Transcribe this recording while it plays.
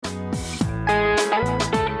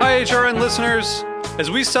HRN listeners.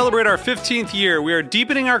 As we celebrate our 15th year, we are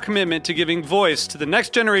deepening our commitment to giving voice to the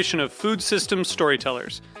next generation of food systems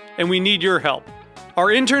storytellers, and we need your help. Our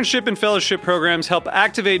internship and fellowship programs help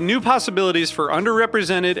activate new possibilities for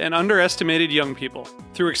underrepresented and underestimated young people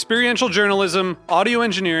through experiential journalism, audio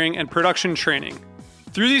engineering, and production training.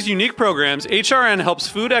 Through these unique programs, HRN helps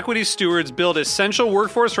food equity stewards build essential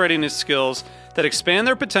workforce readiness skills that expand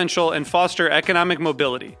their potential and foster economic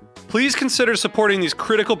mobility. Please consider supporting these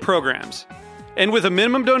critical programs. And with a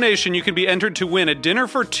minimum donation, you can be entered to win a dinner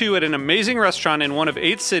for two at an amazing restaurant in one of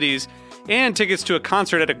 8 cities and tickets to a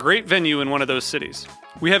concert at a great venue in one of those cities.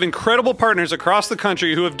 We have incredible partners across the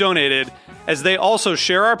country who have donated, as they also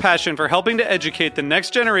share our passion for helping to educate the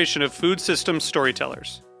next generation of food systems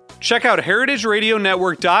storytellers. Check out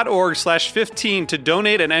heritageradionetwork.org/15 to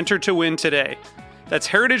donate and enter to win today. That's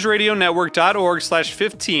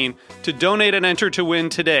heritageradionetwork.org/15 to donate and enter to win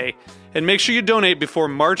today. And make sure you donate before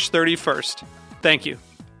March 31st. Thank you.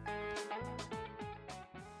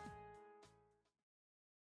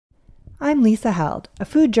 I'm Lisa Held, a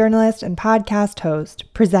food journalist and podcast host,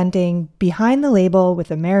 presenting Behind the Label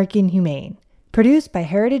with American Humane. Produced by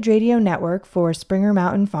Heritage Radio Network for Springer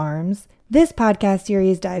Mountain Farms, this podcast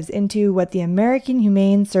series dives into what the American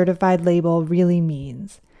Humane Certified label really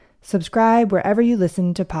means. Subscribe wherever you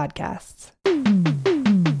listen to podcasts.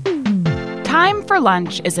 Time for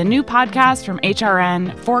Lunch is a new podcast from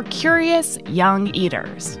HRN for curious young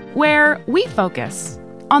eaters, where we focus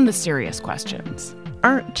on the serious questions.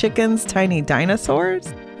 Aren't chickens tiny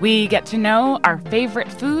dinosaurs? We get to know our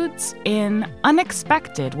favorite foods in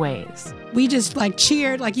unexpected ways. We just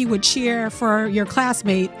cheered like you would cheer for your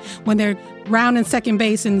classmate when they're rounding second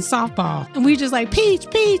base in softball. And we just peach,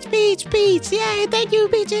 peach, peach, peach. Yay, thank you,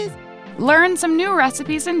 peaches. Learn some new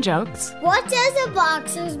recipes and jokes. What does a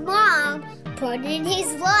boxer's mom put in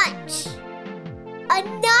his lunch? A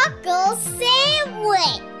knuckle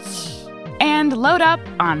sandwich. And load up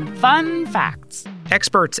on fun facts.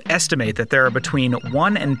 Experts estimate that there are between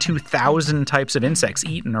 1,000 and 2,000 types of insects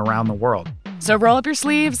eaten around the world. So roll up your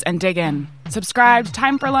sleeves and dig in. Subscribe to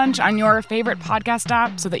Time for Lunch on your favorite podcast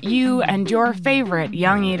app so that you and your favorite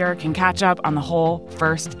young eater can catch up on the whole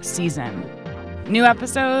first season. New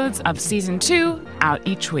episodes of Season 2 out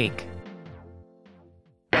each week.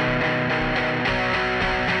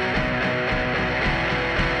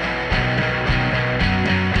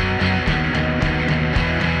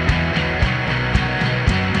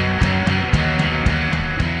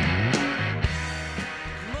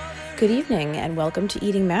 Good evening and welcome to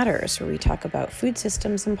Eating Matters, where we talk about food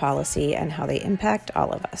systems and policy and how they impact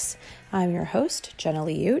all of us. I'm your host, Jenna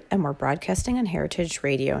Lee Ute, and we're broadcasting on Heritage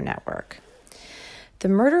Radio Network. The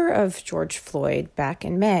murder of George Floyd back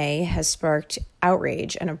in May has sparked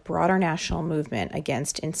outrage and a broader national movement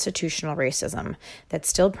against institutional racism that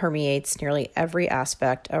still permeates nearly every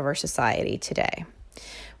aspect of our society today.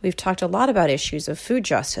 We've talked a lot about issues of food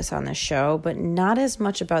justice on this show, but not as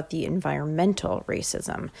much about the environmental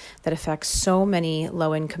racism that affects so many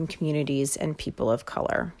low-income communities and people of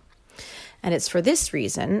color. And it's for this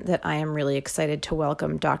reason that I am really excited to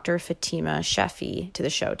welcome Dr. Fatima Shafi to the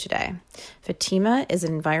show today. Fatima is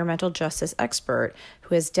an environmental justice expert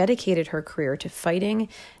who has dedicated her career to fighting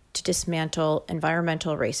to dismantle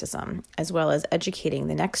environmental racism, as well as educating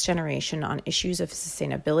the next generation on issues of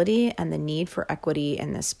sustainability and the need for equity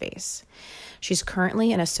in this space. She's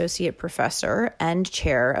currently an associate professor and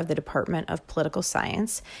chair of the Department of Political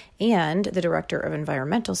Science and the director of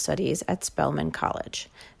environmental studies at Spelman College.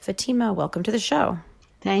 Fatima, welcome to the show.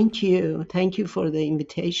 Thank you. Thank you for the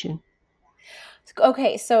invitation.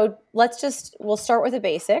 Okay, so we'll start with the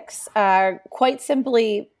basics. Quite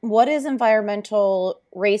simply, what is environmental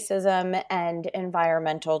racism and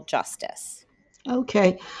environmental justice?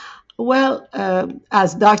 Okay, well,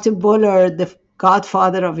 as Dr. Bullard, the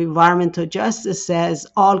godfather of environmental justice, says,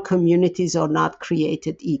 all communities are not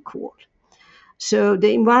created equal. So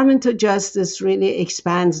the environmental justice really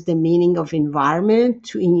expands the meaning of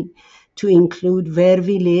environment to include where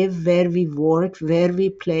we live, where we work, where we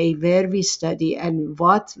play, where we study, and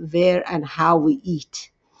what, where, and how we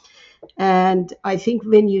eat. And I think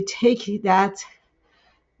when you take that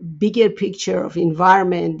bigger picture of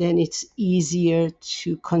environment, then it's easier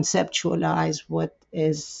to conceptualize what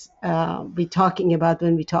is we're talking about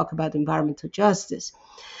when we talk about environmental justice.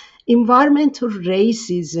 Environmental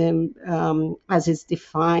racism, as it's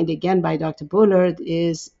defined again by Dr. Bullard,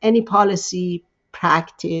 is any policy,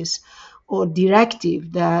 practice, or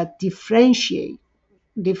directive that differentially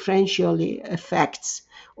affects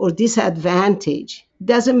or disadvantage.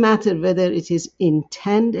 Doesn't matter whether it is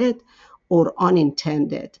intended or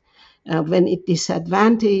unintended. When it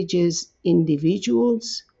disadvantages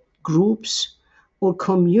individuals, groups or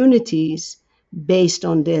communities based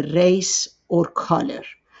on their race or color.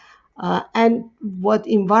 And what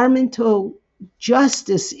environmental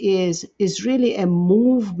justice is really a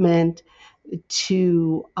movement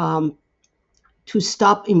to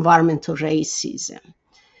stop environmental racism.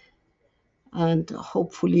 And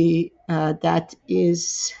hopefully that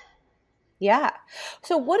is. Yeah.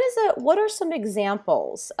 So what are some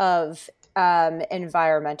examples of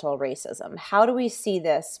environmental racism? How do we see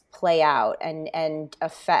this play out and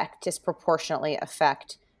disproportionately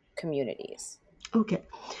affect communities? Okay.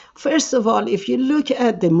 First of all, if you look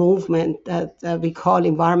at the movement that we call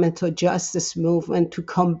environmental justice movement to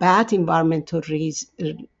combat environmental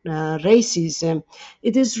racism,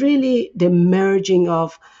 it is really the merging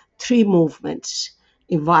of three movements: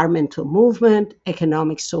 environmental movement,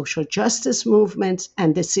 economic social justice movements,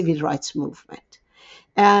 and the civil rights movement.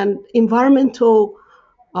 And environmental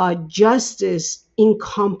justice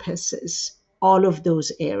encompasses all of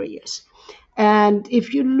those areas. And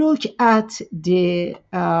if you look at the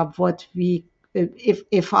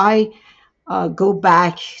if I go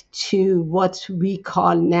back to what we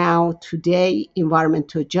call now today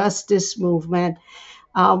environmental justice movement,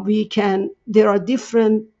 there are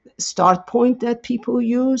different start point that people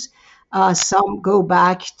use. Some go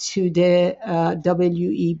back to the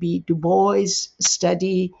W.E.B. Du Bois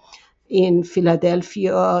study in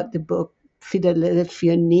Philadelphia, the book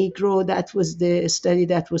Philadelphia Negro. That was the study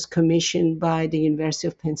that was commissioned by the University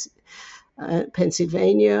of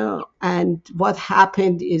Pennsylvania. And what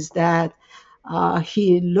happened is that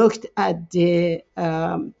he looked at the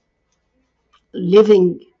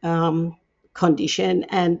living condition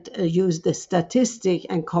and used the statistic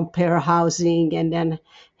and compare housing and then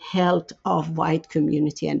health of white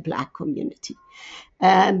community and black community.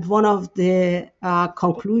 And one of the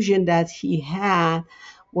conclusion that he had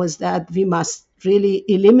was that we must really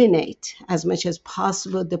eliminate as much as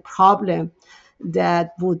possible the problem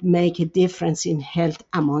that would make a difference in health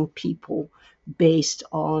among people based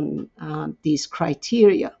on these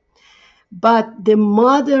criteria. But the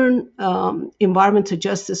modern environmental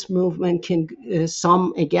justice movement can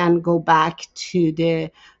some again go back to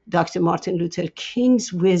the Dr. Martin Luther King's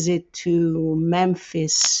visit to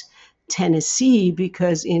Memphis, Tennessee,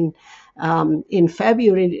 because in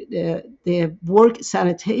February the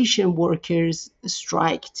sanitation workers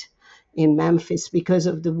striked in Memphis because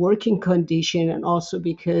of the working condition and also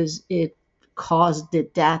because it caused the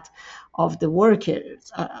death of the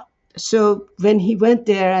workers. So when he went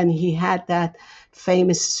there and he had that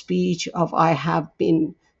famous speech of "I have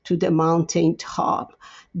been to the mountain top,"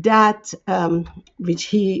 that which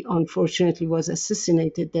he unfortunately was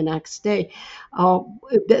assassinated the next day.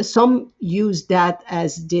 Some use that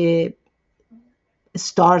as the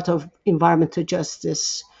start of environmental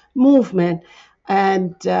justice movement,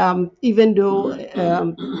 and even though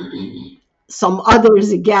some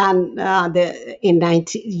others again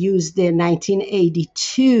used the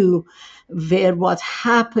 1982, where what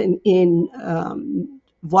happened in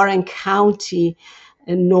Warren County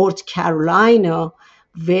in North Carolina,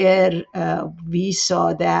 where we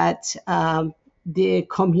saw that the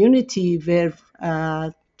community were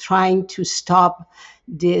trying to stop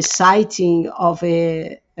the siting of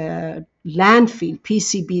a landfill,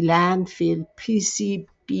 PCB landfill.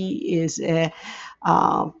 PCB is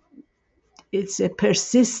it's a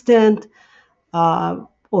persistent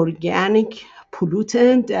organic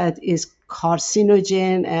pollutant that is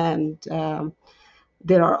carcinogen, and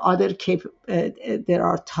there are other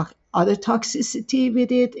other toxicity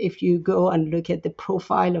with it. If you go and look at the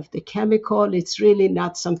profile of the chemical, it's really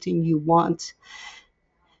not something you want.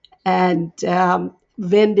 And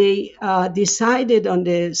when they decided on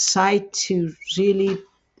the site to really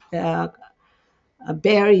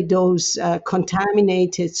bury those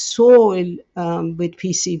contaminated soil with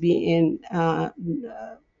PCB in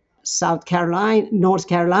North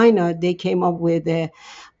Carolina, they came up with the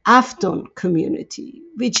Afton community,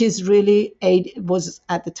 which is really was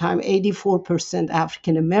at the time 84%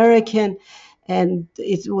 African American, and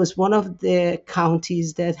it was one of the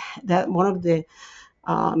counties that one of the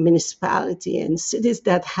municipality and cities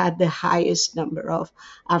that had the highest number of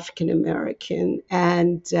African American,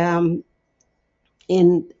 and so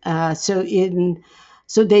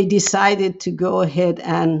they decided to go ahead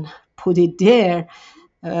and put it there.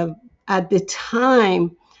 At the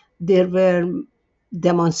time, there were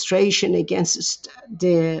demonstrations against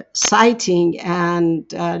the siting, and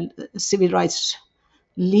civil rights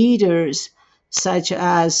leaders such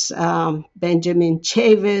as Benjamin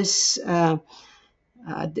Chavis,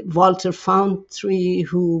 Walter Foundry,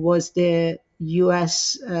 who was the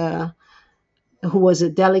U.S. who was a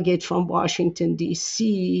delegate from Washington,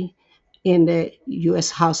 D.C., in the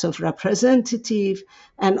U.S. House of Representatives,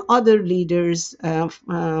 and other leaders,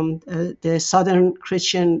 the Southern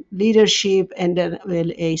Christian Leadership and the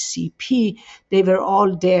LACP. They were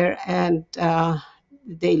all there, and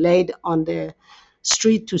they laid on the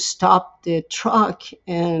street to stop the truck,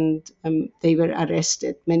 and they were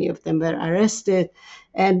arrested. Many of them were arrested.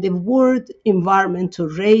 And the word environmental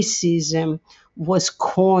racism was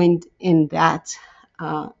coined in that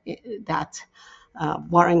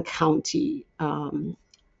Warren County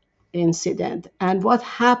incident. And what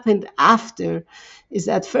happened after is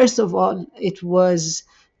that, first of all, it was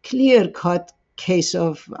clear-cut case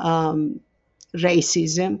of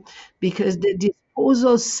racism, because the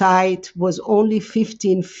disposal site was only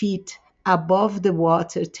 15 feet above the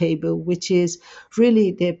water table, which is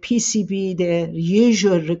really the PCB, the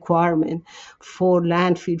usual requirement for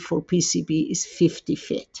landfill for PCB is 50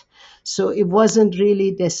 feet. So it wasn't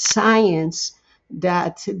really the science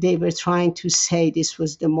that they were trying to say this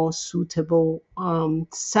was the most suitable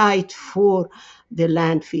site for the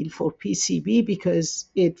landfill for PCB, because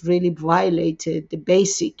it really violated the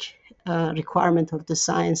basic requirement of the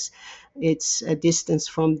science. It's a distance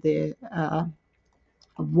from the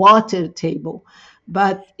water table.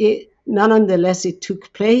 But nonetheless, it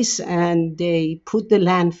took place, and they put the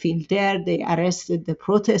landfill there. They arrested the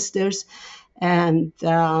protesters. And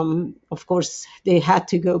of course, they had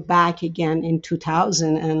to go back again in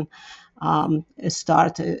 2000 and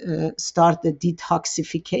start the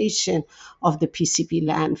detoxification of the PCB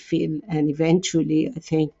landfill. And eventually, I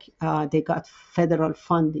think they got federal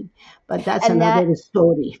funding. But that's another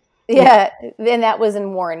story. Yeah, and that was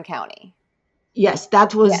in Warren County. Yes,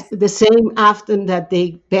 that was the same after that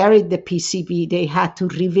they buried the PCB. They had to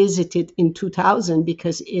revisit it in 2000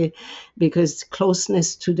 because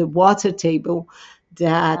closeness to the water table.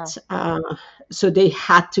 So they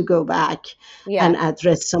had to go back and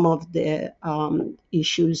address some of the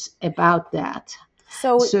issues about that.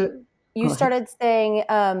 So you started saying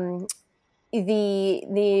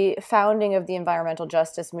the founding of the environmental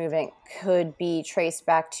justice movement could be traced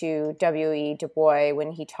back to W.E. Du Bois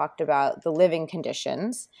when he talked about the living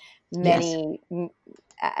conditions. A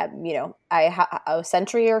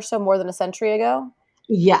century or so, more than a century ago.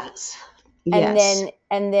 Yes.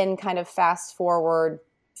 And then kind of fast forward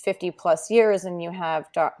 50 plus years, and you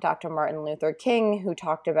have Dr. Martin Luther King, who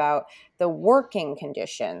talked about the working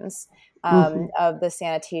conditions of the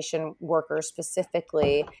sanitation workers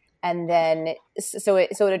specifically. And then, so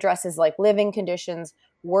it addresses like living conditions,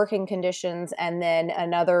 working conditions, and then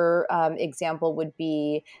another example would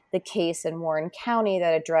be the case in Warren County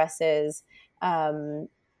that addresses,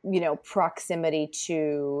 proximity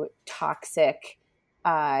to toxic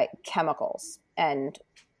chemicals and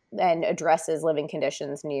addresses living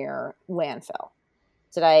conditions near landfill.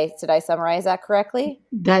 Did I summarize that correctly?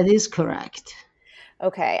 That is correct.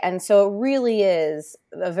 Okay, and so it really is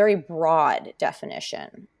a very broad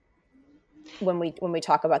definition when we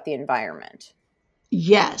talk about the environment.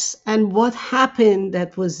 Yes, and what happened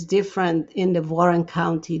that was different in the Warren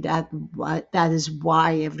County, that is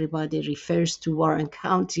why everybody refers to Warren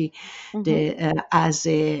County as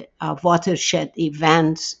a watershed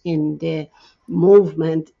event in the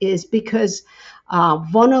movement, is because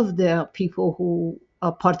one of the people who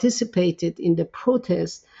participated in the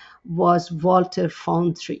protest was Walter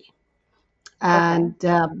Foundry. And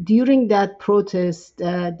during that protest,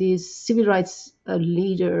 this civil rights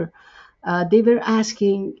leader, they were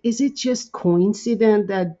asking, is it just coincidence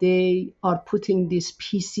that they are putting this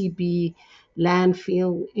PCB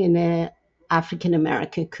landfill in an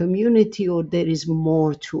African-American community, or there is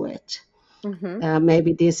more to it?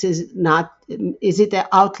 Maybe this is not, is it an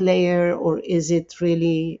outlier, or is it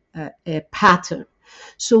really a pattern?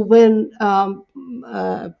 So when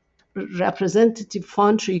Representative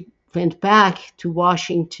Foundry went back to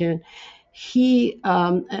Washington, he,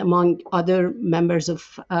 among other members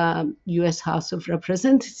of U.S. House of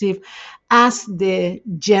Representatives, asked the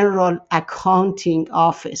General Accounting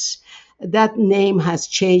Office. That name has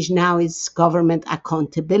changed now. It's Government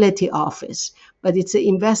Accountability Office, but it's an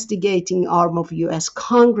investigating arm of U.S.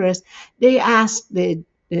 Congress. They asked them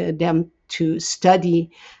to study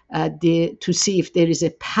to see if there is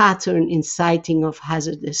a pattern in siting of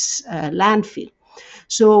hazardous landfill.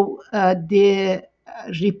 So the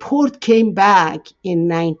report came back in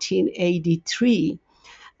 1983,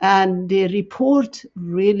 and the report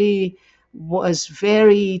really was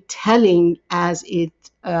very telling as it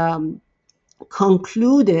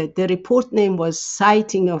concluded. The report name was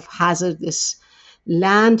Siting of Hazardous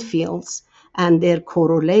Landfills and Their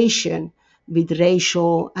Correlation with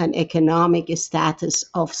racial and economic status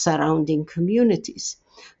of surrounding communities.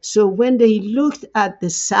 So when they looked at the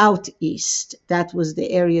Southeast, that was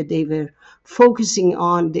the area they were focusing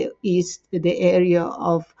on, the area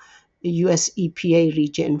of US EPA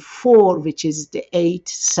Region 4, which is the 8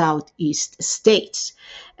 Southeast states.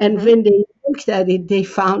 And when they looked at it, they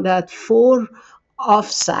found that 4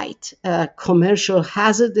 off-site commercial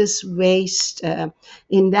hazardous waste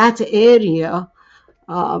in that area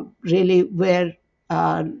really were,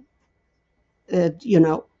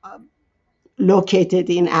 located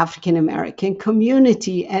in African American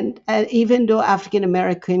community. And even though African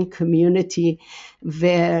American community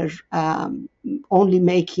were only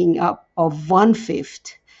making up of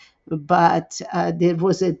 1/5, but there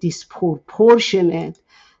was a disproportionate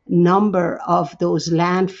number of those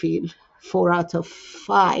landfill. 4 out of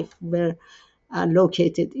 5 were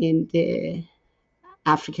located in the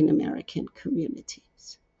African American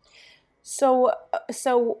communities. So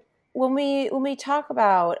when we talk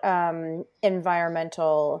about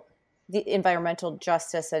environmental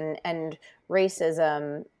justice and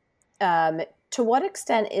racism, to what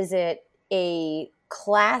extent is it a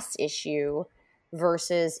class issue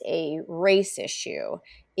versus a race issue?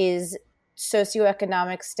 Is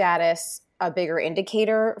socioeconomic status a bigger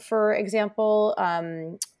indicator, for example,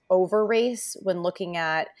 over race when looking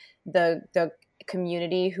at the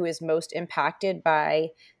community who is most impacted by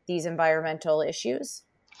these environmental issues?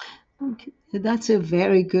 Okay. That's a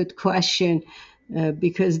very good question,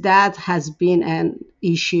 because that has been an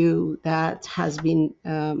issue that has been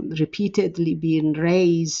repeatedly being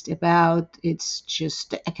raised about. It's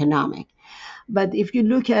just economic. But if you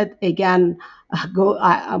look at, again,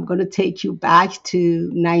 I'm going to take you back to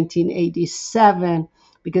 1987,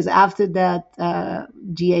 because after that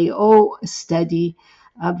GAO study,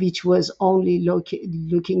 which was only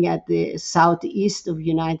looking at the southeast of the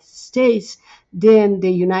United States, then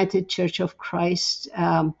the United Church of Christ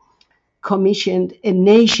commissioned a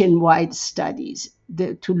nationwide studies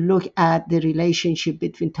to look at the relationship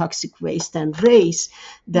between toxic waste and race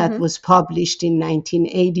that was published in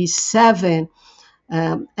 1987.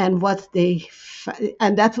 And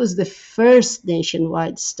that was the first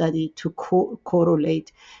nationwide study to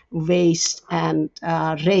correlate waste and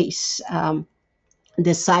race.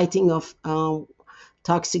 The citing of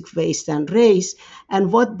toxic waste and race.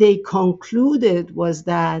 And what they concluded was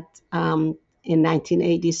that in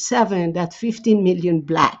 1987, that 15 million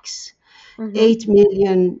Blacks, 8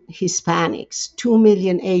 million Hispanics, 2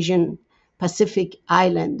 million Asian Pacific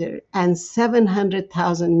Islander, and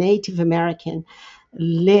 700,000 Native American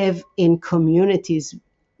live in communities,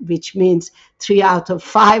 which means 3 out of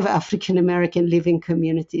 5 African American living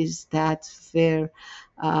communities that were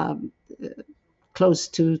close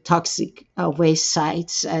to toxic waste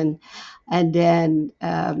sites. And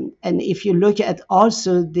if you look at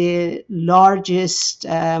also the largest,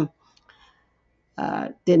 the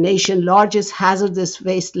nation's largest hazardous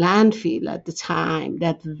waste landfill at the time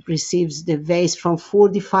that receives the waste from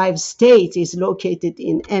 45 states is located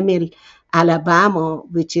in Emil, Alabama,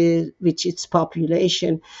 which its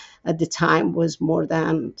population at the time was more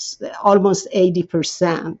than almost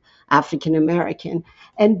 80% African American.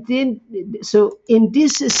 And then, so in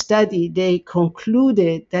this study, they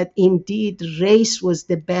concluded that indeed race was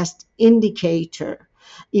the best indicator,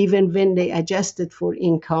 even when they adjusted for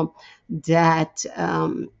income, that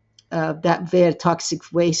where toxic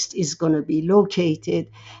waste is going to be located.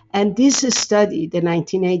 And this study, the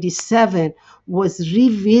 1987, was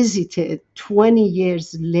revisited 20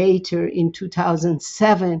 years later in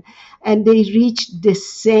 2007, and they reached the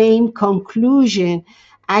same conclusion.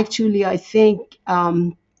 Actually, I think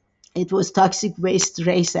it was toxic waste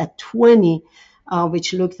race at 20,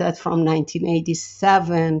 which looked at from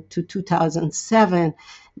 1987 to 2007.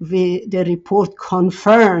 The report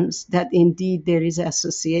confirms that indeed there is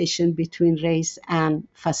association between race and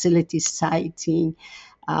facility siting,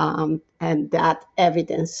 and that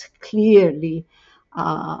evidence clearly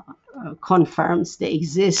confirms the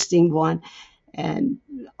existing one. And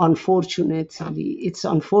unfortunately, it's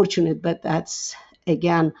unfortunate, but that's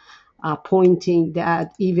again pointing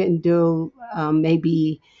that even though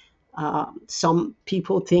maybe some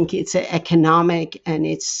people think it's economic and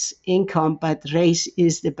it's income, but race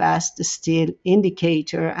is the best still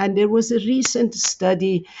indicator. And there was a recent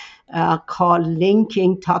study called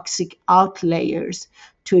Linking Toxic Outliers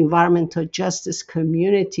to Environmental Justice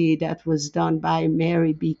Community that was done by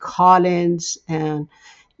Mary B. Collins and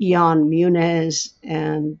Ian Muniz,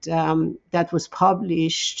 and that was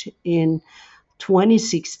published in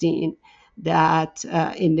 2016, that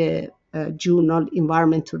in the journal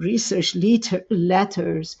Environmental Research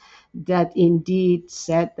Letters, that indeed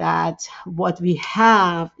said that what we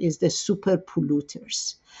have is the super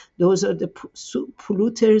polluters. Those are the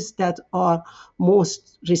polluters that are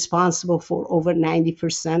most responsible for over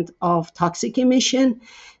 90% of toxic emission.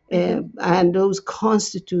 And those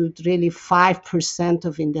constitute really 5%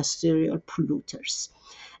 of industrial polluters.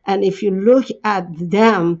 And if you look at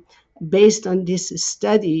them, based on this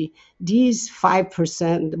study, these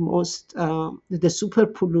 5%, the super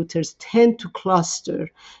polluters, tend to cluster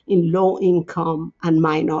in low income and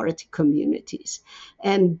minority communities.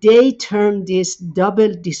 And they term this double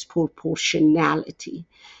disproportionality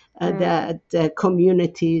that the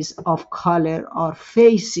communities of color are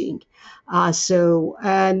facing.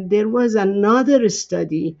 And there was another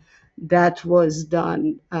study that was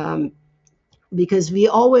done, because we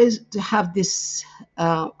always have this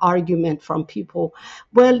argument from people,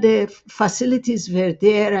 well, the facilities were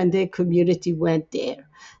there and the community went there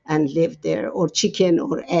and lived there, or chicken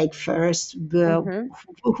or egg first,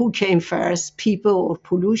 who came first, people or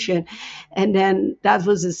pollution? And then that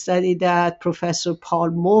was a study that Professor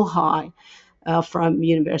Paul Mohai from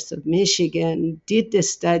University of Michigan did the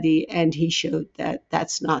study, and he showed that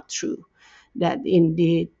that's not true, that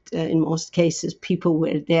indeed, in most cases, people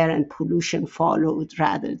were there and pollution followed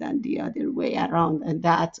rather than the other way around. And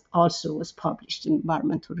that also was published in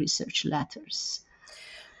Environmental Research Letters.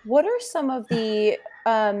 What are some of the,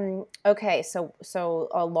 so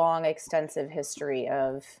a long, extensive history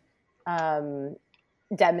of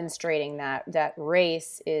demonstrating that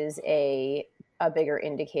race is a bigger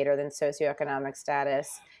indicator than socioeconomic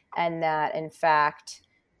status, and that, in fact,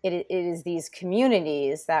 it is these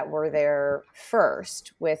communities that were there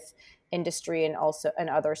first, with industry and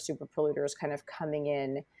other super polluters kind of coming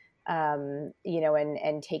in,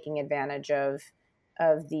 and taking advantage of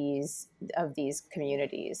these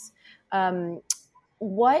communities.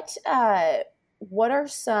 What are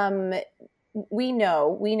some? We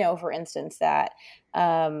know, for instance, that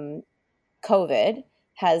COVID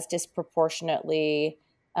has disproportionately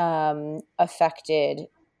affected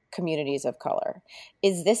communities of color.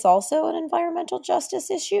 Is this also an environmental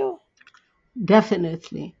justice issue?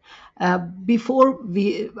 Definitely. Before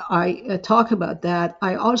I talk about that,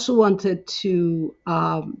 I also wanted to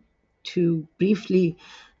briefly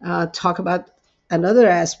talk about another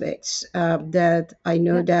aspects that I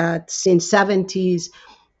know that since 70s,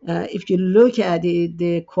 if you look at it,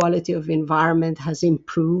 the quality of environment has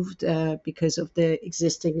improved because of the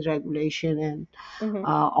existing regulation and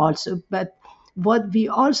also, but what we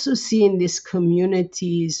also see in these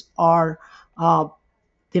communities are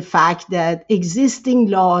the fact that existing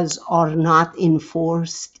laws are not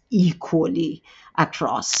enforced equally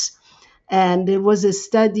across. And there was a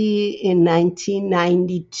study in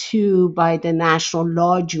 1992 by the National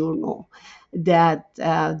Law Journal that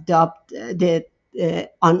dubbed the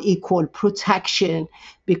unequal protection,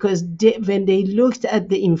 because when they looked at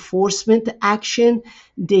the enforcement action,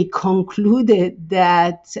 they concluded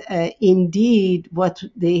that indeed what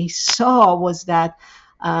they saw was that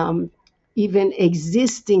even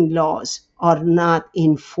existing laws are not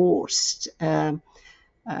enforced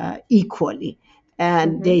equally.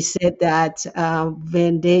 And they said that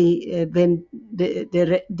when the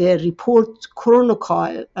report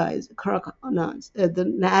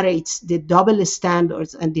narrates the double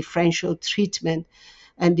standards and differential treatment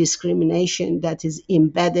and discrimination that is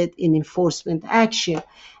embedded in enforcement action,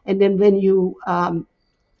 and then when you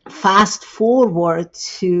fast forward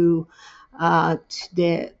to I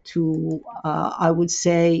would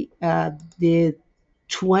say the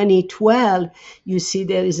 2012, you see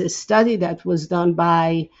there is a study that was done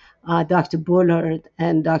by Dr. Bullard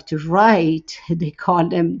and Dr. Wright. They call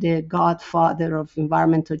them the godfather of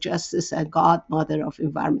environmental justice and godmother of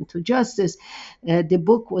environmental justice. The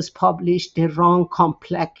book was published, The Wrong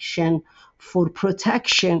Complexion for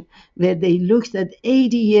Protection, where they looked at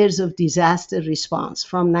 80 years of disaster response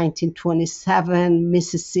from 1927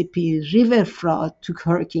 Mississippi river flood to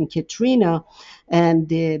Hurricane Katrina and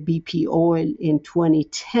the BP oil in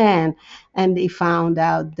 2010. And they found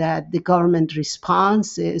out that the government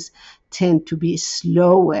responses tend to be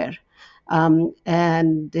slower.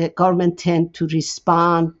 And the government tend to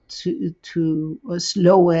respond to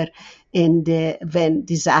slower when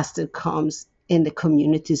disaster comes in the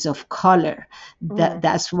communities of color.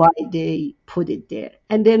 That's why they put it there.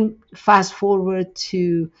 And then fast forward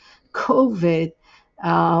to COVID,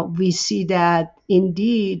 we see that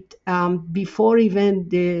indeed before even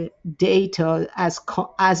the data as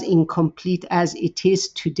incomplete as it is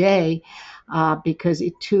today, because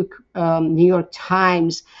it took New York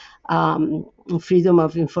Times Freedom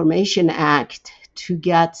of Information Act to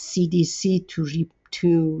get CDC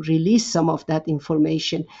to release some of that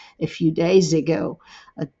information a few days ago,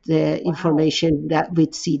 the information that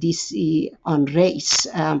with CDC on race.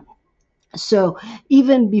 So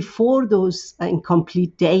even before those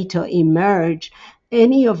incomplete data emerged,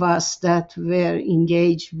 any of us that were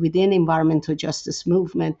engaged within environmental justice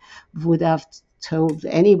movement would have told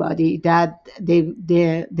anybody that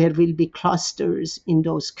there will be clusters in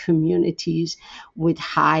those communities with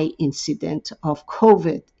high incident of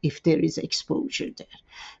COVID if there is exposure there.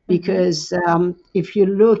 Because if you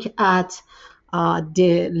look at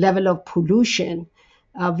the level of pollution,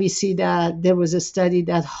 we see that there was a study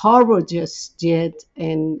that Harvard just did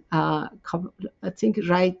in, I think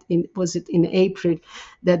was it in April,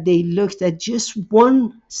 that they looked at just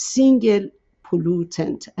one single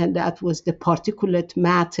pollutant, and that was the particulate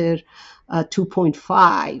matter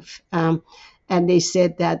 2.5. And they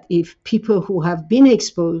said that if people who have been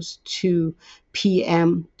exposed to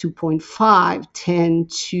PM 2.5 tend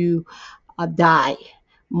to die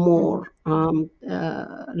more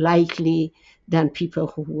likely than people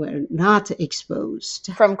who were not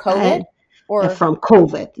exposed. From COVID? Or from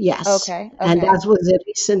COVID, yes. Okay. And that was a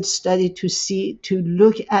recent study to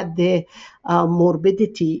look at the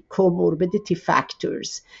comorbidity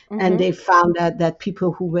factors. And they found out that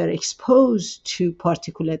people who were exposed to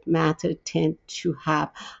particulate matter tend to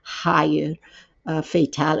have higher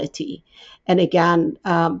fatality. And again,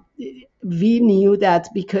 we knew that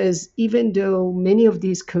because even though many of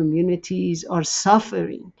these communities are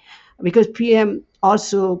suffering, because PM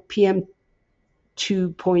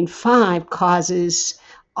 2.5 causes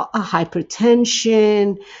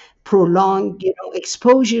hypertension, prolonged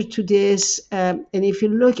exposure to this. And if you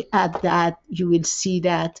look at that, you will see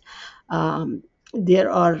that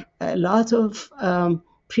there are a lot of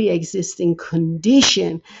pre-existing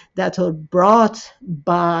conditions that are brought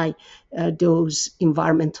by those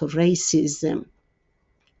environmental racism.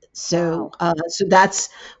 So that's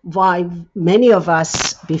why many of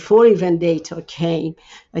us, before even data came,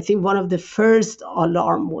 I think one of the first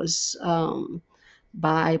alarm was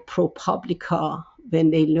by ProPublica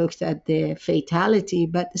when they looked at the fatality,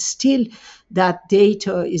 but still that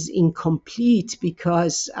data is incomplete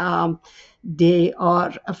because they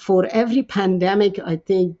are, for every pandemic, I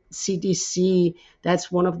think CDC,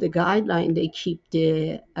 that's one of the guidelines, they keep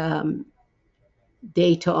the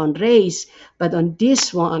data on race, but on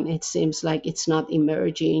this one, it seems like it's not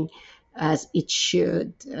emerging as it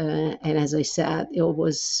should. And as I said,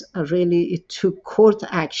 it took court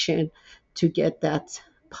action to get that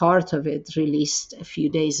part of it released a few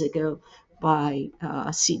days ago by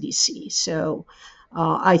CDC. So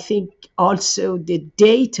I think also the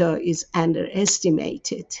data is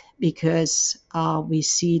underestimated because we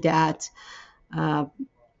see that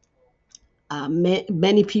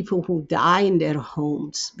many people who die in their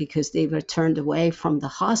homes because they were turned away from the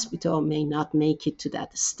hospital may not make it to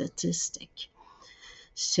that statistic.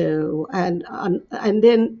 So, and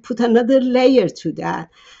then put another layer to that.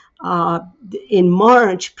 In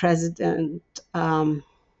March, President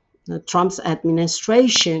Trump's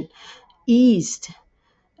administration eased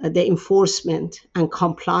the enforcement and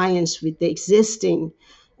compliance with the existing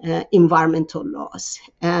environmental laws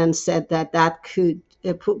and said that could,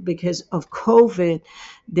 because of COVID,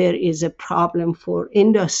 there is a problem for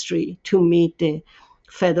industry to meet the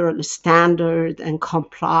federal standard and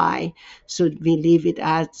comply. So we leave it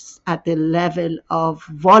at the level of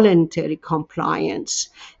voluntary compliance.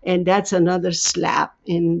 And that's another slap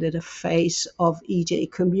in the face of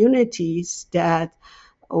EJ communities that,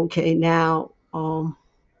 okay, now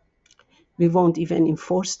we won't even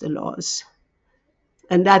enforce the laws.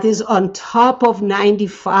 And that is on top of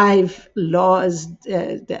 95 laws,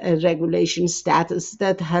 the regulation status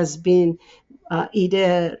that has been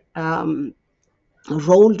either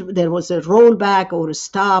there was a rollback or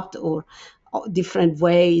stopped or different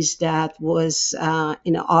ways. That was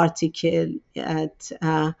in an article at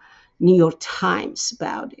New York Times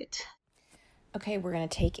about it. Okay, we're going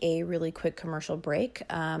to take a really quick commercial break,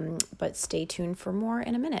 but stay tuned for more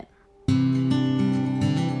in a minute.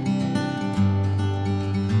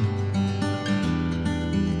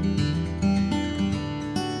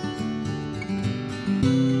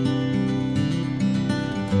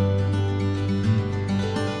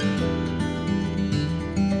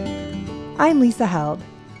 I'm Lisa Held,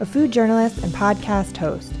 a food journalist and podcast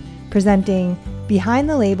host, presenting Behind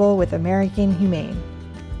the Label with American Humane.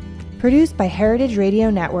 Produced by Heritage Radio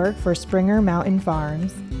Network for Springer Mountain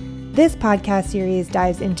Farms, this podcast series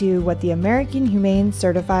dives into what the American Humane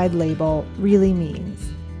Certified label really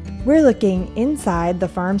means. We're looking inside the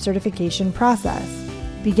farm certification process,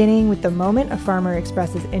 beginning with the moment a farmer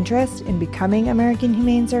expresses interest in becoming American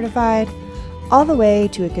Humane Certified, all the way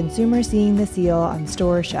to a consumer seeing the seal on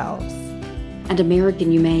store shelves. And American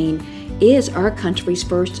Humane is our country's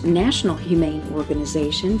first national humane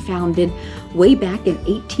organization, founded way back in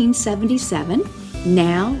 1877.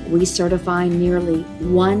 Now we certify nearly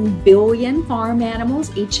 1 billion farm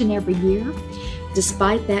animals each and every year.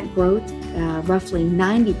 Despite that growth, roughly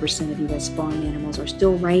 90% of U.S. farm animals are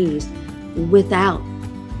still raised without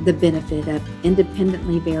the benefit of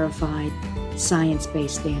independently verified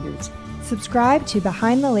science-based standards. Subscribe to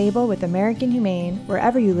Behind the Label with American Humane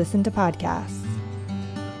wherever you listen to podcasts.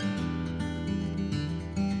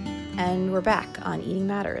 And we're back on Eating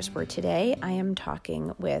Matters, where today I am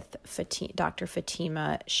talking with Dr.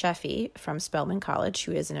 Fatima Sheffi from Spelman College,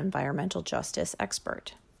 who is an environmental justice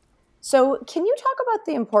expert. So can you talk about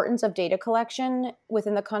the importance of data collection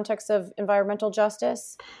within the context of environmental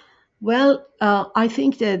justice? Well, I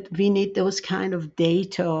think that we need those kind of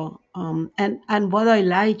data. And what I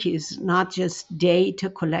like is not just data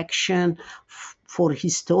collection for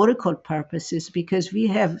historical purposes, because we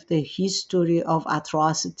have the history of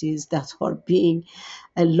atrocities that are being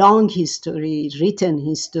a long history, written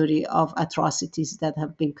history of atrocities that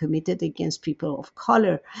have been committed against people of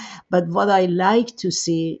color. But what I like to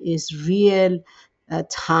see is real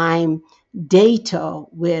time data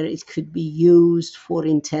where it could be used for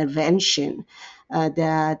intervention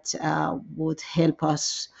that would help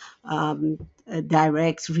us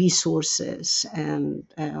direct resources and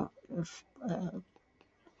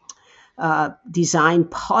design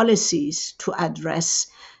policies to address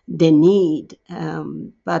the need.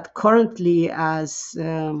 But currently, as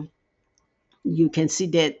you can see,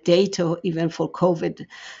 the data even for COVID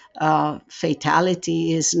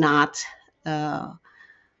fatality is not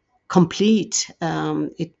complete.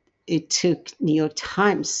 It took New York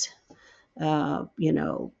Times, New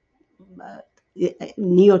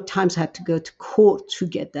York Times had to go to court to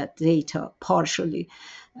get that data partially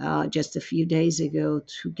just a few days ago,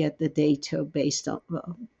 to get the data based on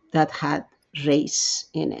that had race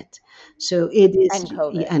in it. So it is,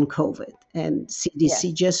 and COVID, and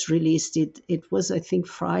CDC just released it. It was, I think,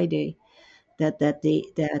 Friday that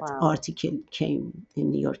article came in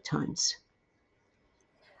New York Times.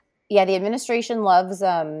 Yeah, the administration loves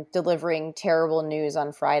delivering terrible news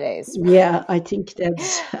on Fridays. Yeah, I think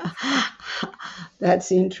that's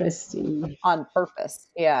interesting. On purpose,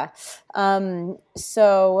 yeah.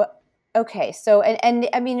 So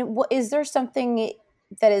I mean, is there something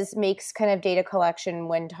that makes kind of data collection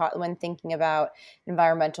when thinking about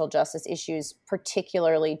environmental justice issues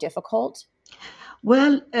particularly difficult?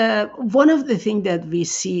 Well, one of the things that we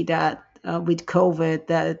see that with COVID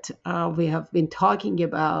that we have been talking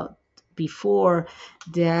about before,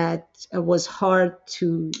 that was hard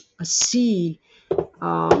to see,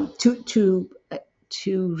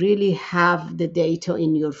 to really have the data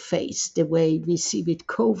in your face, the way we see with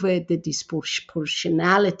COVID, the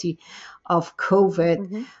disproportionality of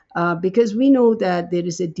COVID, because we know that there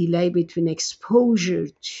is a delay between exposure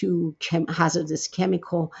to hazardous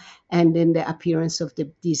chemical and then the appearance of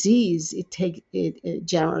the disease. It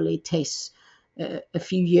generally takes a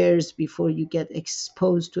few years before you get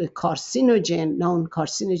exposed to a known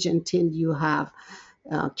carcinogen, till you have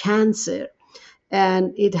cancer.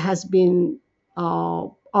 And it has been,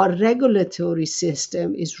 our regulatory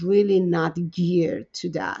system is really not geared to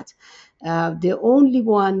that. The only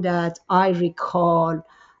one that I recall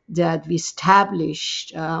that we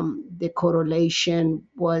established the correlation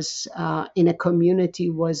was in a community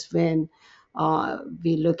was when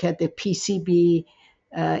we look at the PCB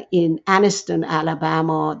in Anniston,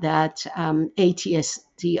 Alabama, that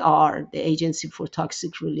ATSDR, the Agency for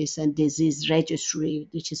Toxic Release and Disease Registry,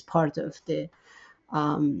 which is part of the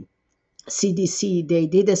CDC, they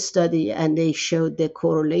did a study and they showed the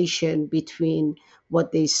correlation between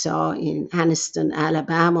what they saw in Anniston,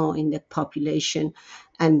 Alabama, in the population,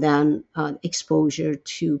 and then exposure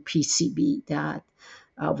to PCB that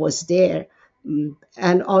was there.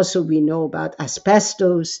 And also we know about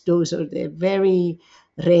asbestos. Those are the very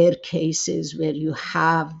rare cases where you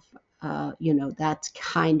have, that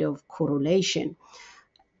kind of correlation.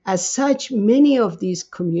 As such, many of these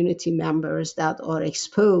community members that are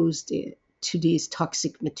exposed to these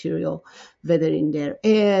toxic material, whether in their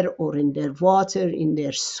air or in their water, in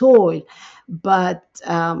their soil, but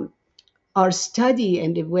our study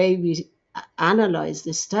and the way we analyze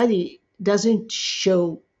the study doesn't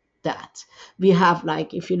show that. We have,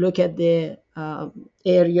 if you look at the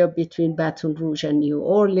area between Baton Rouge and New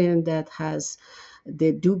Orleans that has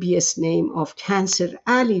the dubious name of Cancer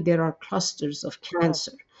Alley, there are clusters of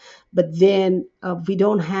cancer. But then we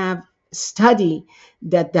don't have study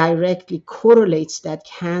that directly correlates that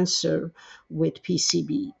cancer with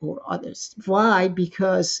PCB or others. Why?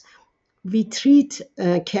 Because we treat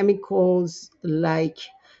chemicals like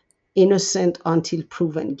innocent until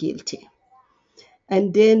proven guilty.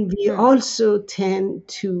 And then we also tend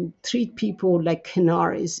to treat people like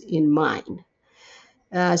canaries in mine.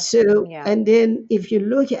 And then if you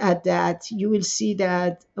look at that, you will see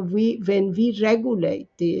that when we regulate,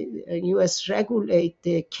 the US regulate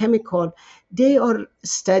the chemical, they are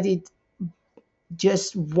studied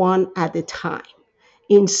just one at a time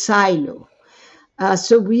in silo.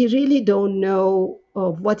 So we really don't know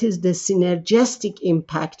what is the synergistic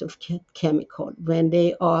impact of chemical when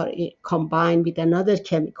they are combined with another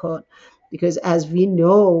chemical, because as we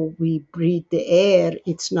know, we breathe the air.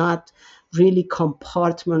 It's not really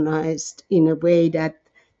compartmentalized in a way that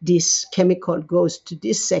this chemical goes to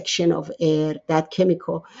this section of air, that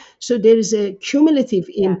chemical. So there is a cumulative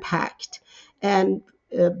impact, and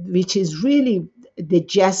which is really the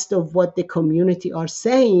gist of what the community are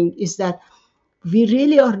saying, is that we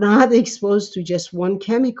really are not exposed to just one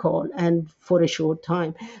chemical and for a short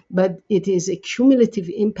time, but it is a cumulative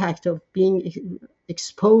impact of being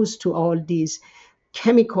exposed to all these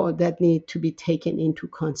chemicals that need to be taken into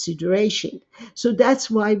consideration. So that's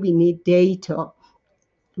why we need data.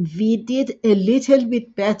 We did a little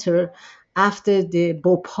bit better after the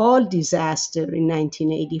Bhopal disaster in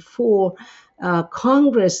 1984.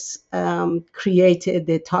 Congress created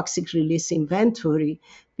the toxic release inventory,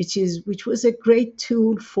 which was a great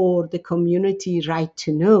tool for the community right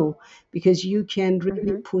to know, because you can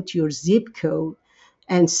really put your zip code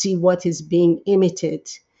and see what is being emitted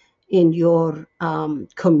in your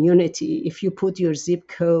community. If you put your zip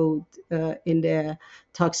code in the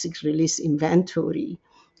toxic release inventory,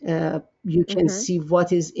 you can see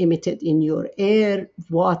what is emitted in your air,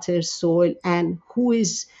 water, soil, and who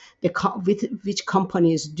is with which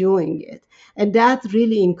company is doing it. And that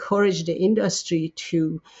really encouraged the industry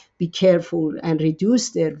to be careful and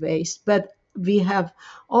reduce their waste. But we have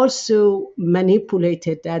also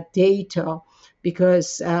manipulated that data,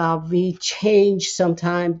 because we change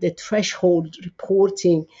sometimes the threshold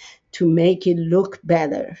reporting to make it look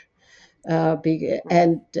better.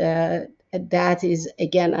 And that is,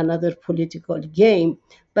 again, another political game.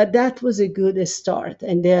 But that was a good start.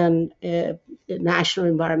 And then the National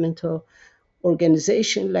Environmental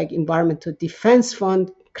Organization, like Environmental Defense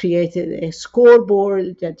Fund, created a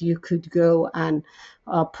scoreboard that you could go and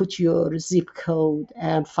put your zip code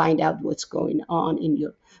and find out what's going on in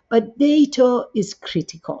your. But data is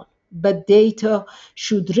critical. But data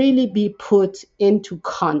should really be put into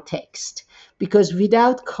context, because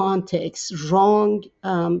without context, wrong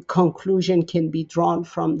conclusion can be drawn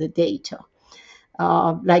from the data.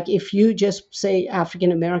 Like if you just say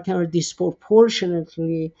African American are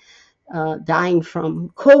disproportionately dying from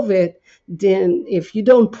COVID, then if you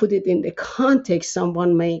don't put it in the context,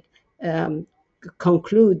 someone may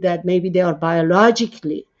conclude that maybe they are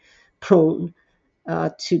biologically prone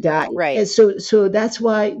to die. Right. And so that's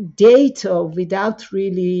why data without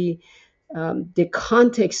really the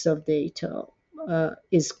context of data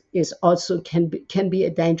is also can be a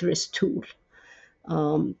dangerous tool.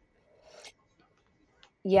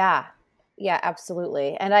 Yeah,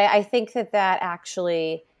 absolutely. And I think that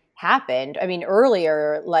actually happened. I mean,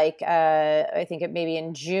 earlier, like I think it maybe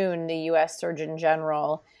in June, the U.S. Surgeon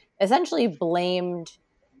General essentially blamed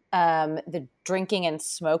the drinking and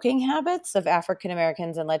smoking habits of African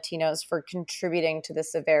Americans and Latinos for contributing to the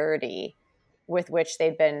severity with which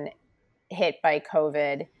they've been hit by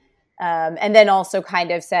COVID. And then also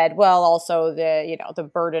kind of said, well, also the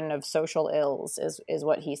burden of social ills is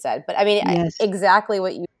what he said. But I mean, Yes. Exactly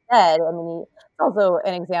what you said. I mean, it's also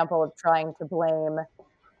an example of trying to blame,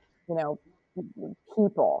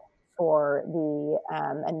 people for the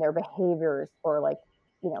and their behaviors for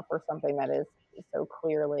for something that is so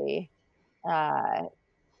clearly, but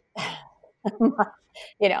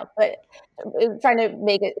trying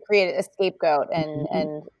to create a scapegoat,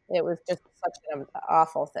 and it was just such an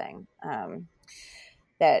awful thing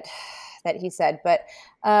that he said. But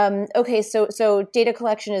okay, so data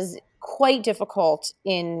collection is quite difficult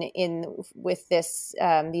with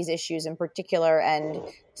these issues in particular, and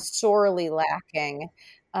sorely lacking.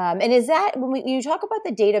 And is that, when you talk about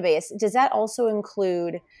the database, does that also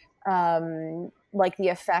include like the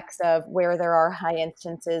effects of where there are high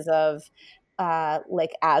instances of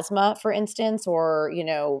like asthma, for instance, or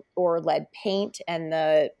lead paint and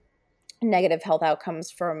the negative health outcomes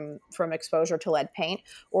from exposure to lead paint?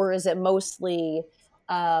 Or is it mostly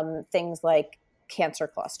things like cancer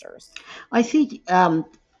clusters? I think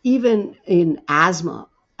even in asthma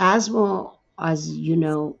as you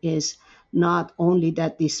know, is not only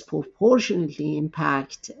that disproportionately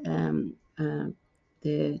impact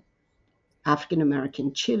the African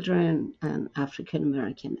American children and African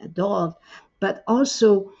American adults, but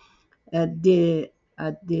also the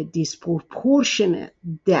disproportionate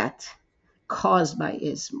death caused by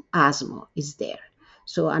asthma is there.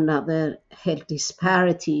 So another health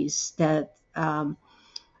disparities that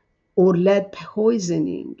or lead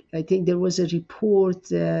poisoning. I think there was a report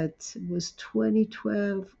that was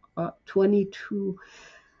 2012,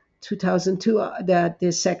 2002, that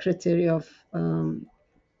the Secretary of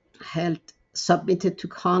Health submitted to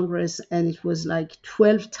Congress, and it was like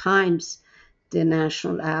 12 times the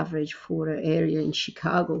national average for an area in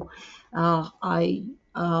Chicago.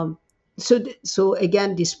 So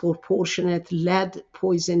again, disproportionate lead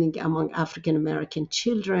poisoning among African American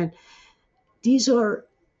children. These are,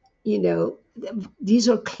 these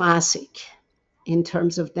are classic in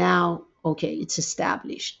terms of now, okay, it's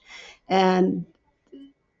established.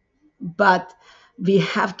 But we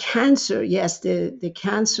have cancer. Yes, the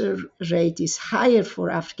cancer rate is higher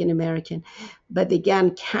for African American, but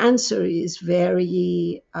again, cancer is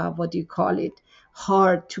very,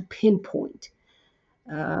 hard to pinpoint.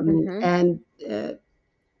 And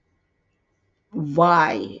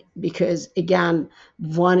why? Because again,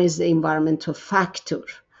 one is the environmental factor.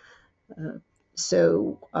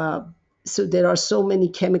 So there are so many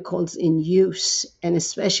chemicals in use, and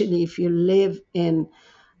especially if you live in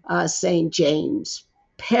St. James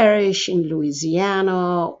Parish in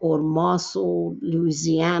Louisiana, or Mosul,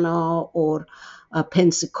 Louisiana, or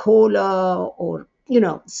Pensacola, or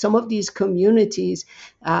some of these communities.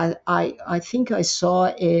 I think I saw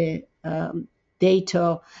a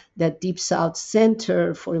data that Deep South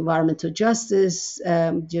Center for Environmental Justice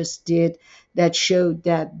just did, that showed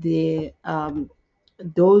that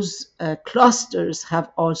those clusters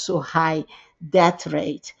have also high death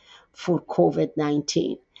rate for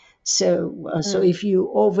COVID-19. So if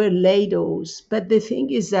you overlay those, but the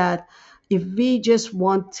thing is that if we just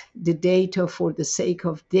want the data for the sake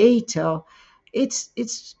of data,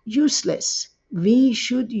 it's useless. We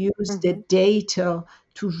should use the data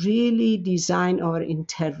to really design our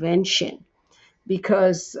intervention,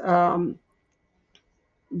 because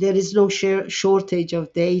there is no shortage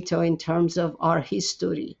of data in terms of our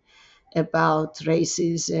history about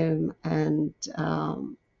racism and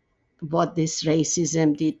what this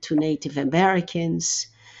racism did to Native Americans,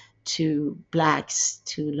 to Blacks,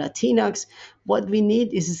 to Latinx. What we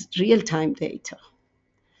need is real-time data.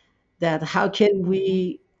 That how can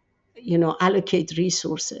we, allocate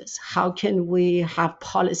resources? How can we have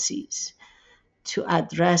policies to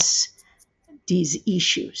address these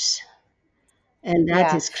issues? And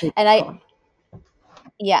that is critical.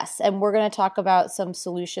 Yes, and we're going to talk about some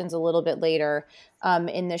solutions a little bit later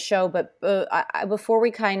in the show. But before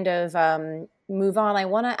we kind of move on, I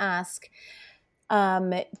want to ask,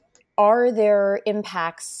 are there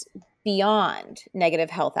impacts beyond negative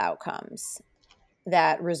health outcomes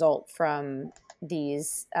that result from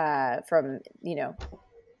these,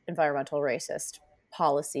 environmental racist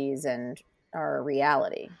policies and our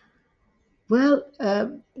reality? Well,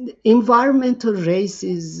 environmental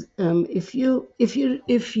racism. If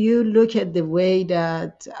you look at the way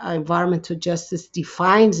that environmental justice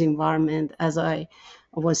defines environment, as I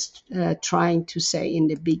was trying to say in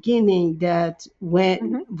the beginning, that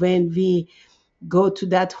when we go to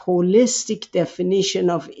that holistic definition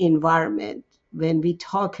of environment, when we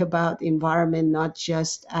talk about environment not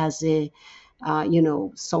just as a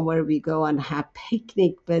somewhere we go and have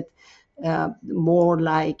picnic, but more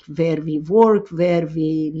like where we work, where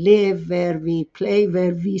we live, where we play,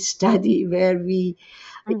 where we study, where we,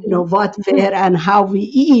 where and how we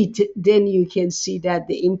eat, then you can see that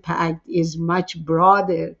the impact is much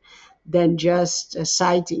broader than just a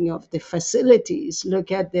citing of the facilities.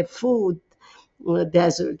 Look at the food,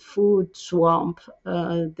 desert food swamp,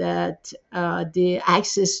 that the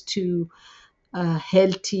access to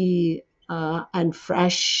healthy and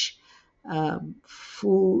fresh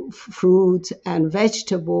fruit and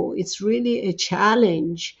vegetable. It's really a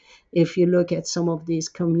challenge if you look at some of these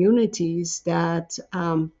communities that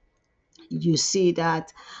you see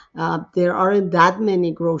that there aren't that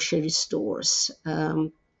many grocery stores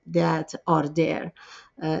that are there.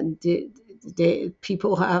 The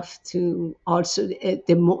people have to also,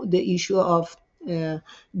 the issue of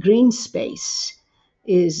green space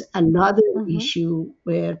is another issue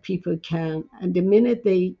where people can, and the minute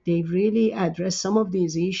they really address some of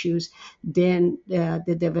these issues, then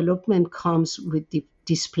the development comes with the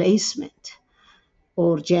displacement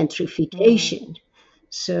or gentrification.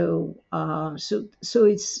 So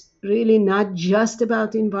it's really not just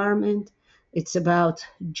about environment, It's about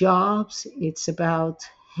jobs. It's about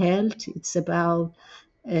health. It's about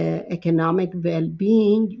economic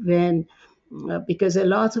well-being. Because a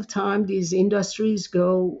lot of time these industries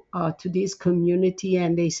go to this community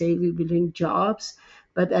and they say we will bring jobs,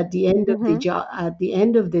 but at the end of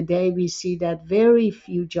the day, we see that very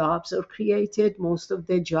few jobs are created. Most of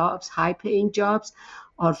the jobs, high-paying jobs,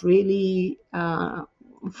 are really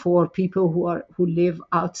for people who live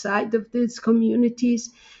outside of these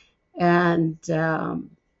communities, and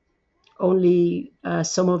only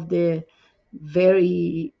some of the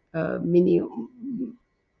very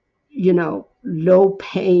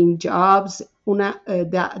low-paying jobs.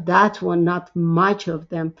 That one, not much of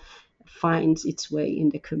them finds its way in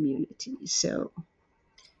the community. So,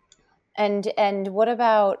 and what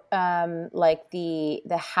about like the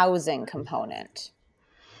housing component?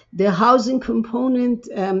 The housing component,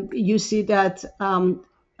 you see that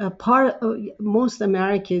most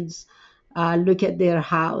Americans look at their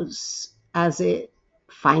house as a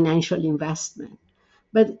financial investment.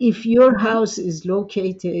 But if your house is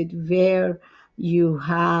located where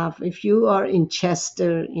if you are in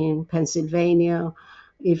Chester, in Pennsylvania,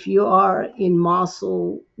 if you are in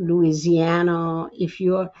Mosul, Louisiana,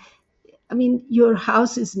 your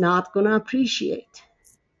house is not going to appreciate.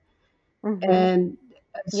 And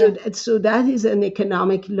so that is an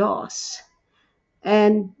economic loss.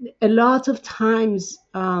 And a lot of times,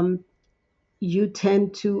 you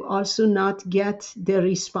tend to also not get the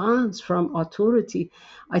response from authority.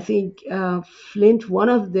 I think Flint, one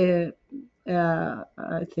of the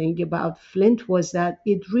thing about Flint was that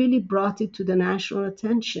it really brought it to the national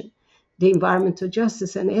attention, the environmental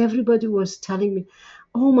justice, and everybody was telling me,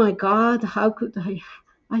 oh my God, how could I?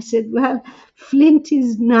 I said, well, Flint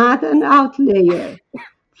is not an outlier.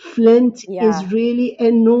 Flint is really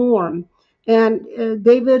a norm. And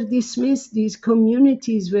they were dismissed. These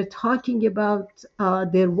communities were talking about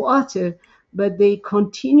their water, but their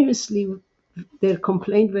complaints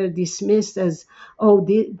were dismissed as, oh,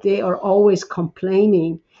 they are always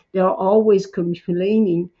complaining. They are always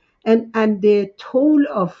complaining. And the toll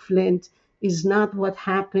of Flint is not what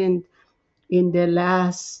happened in the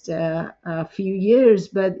last few years,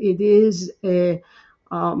 but it is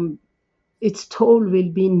its toll will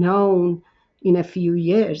be known in a few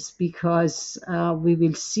years, because we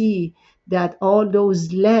will see that all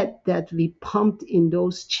those lead that we pumped in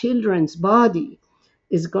those children's body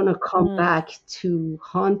is going to come back to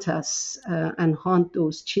haunt us and haunt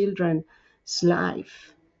those children's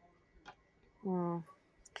life.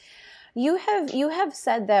 You have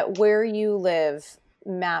said that where you live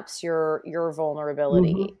maps your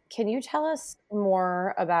vulnerability. Can you tell us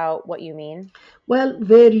more about what you mean? Well,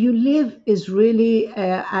 where you live is really,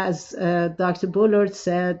 as Dr. Bullard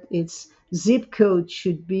said, its zip code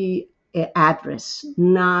should be an address,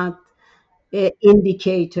 not an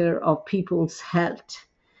indicator of people's health.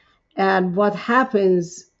 And what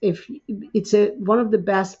happens if it's one of the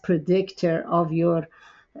best predictor of your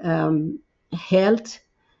health,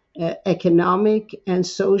 economic and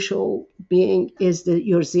social being is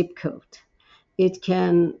your zip code. It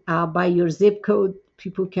can, by your zip code,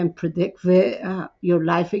 people can predict your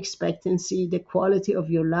life expectancy, the quality of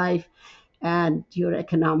your life, and your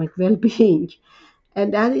economic well-being.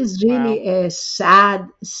 And that is really a sad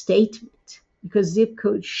statement, because zip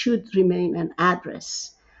code should remain an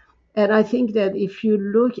address. And I think that if you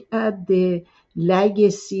look at the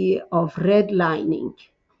legacy of redlining,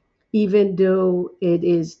 even though it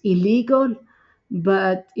is illegal,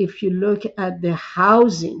 but if you look at the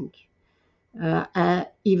housing,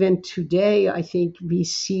 even today, I think we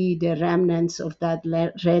see the remnants of that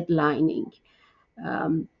redlining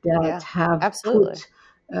that have put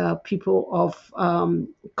people of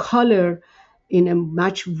color in a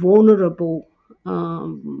much vulnerable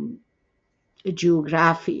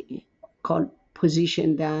geographical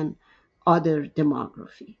position than other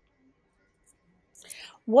demography.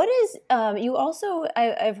 What is, you also,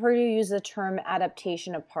 I've heard you use the term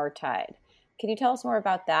adaptation apartheid. Can you tell us more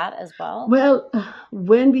about that as well? Well,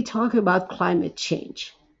 when we talk about climate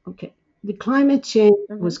change, the climate change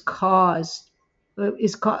was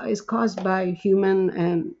is caused by human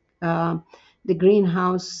and the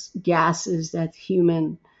greenhouse gases that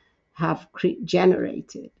human have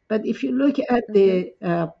generated. But if you look at the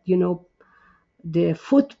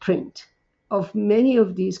footprint of many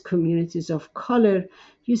of these communities of color,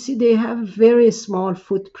 you see they have a very small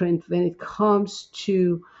footprint when it comes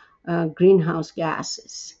to greenhouse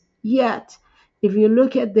gases. Yet, if you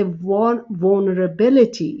look at the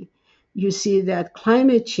vulnerability, you see that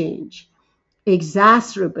climate change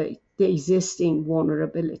exacerbates the existing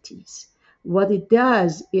vulnerabilities. What it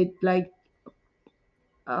does, it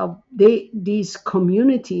these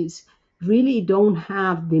communities really don't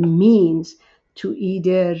have the means to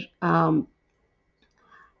either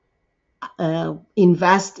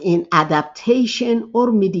invest in adaptation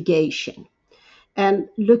or mitigation. And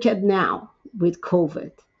look at now with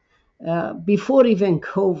COVID. Before even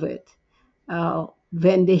COVID,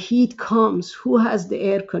 when the heat comes, who has the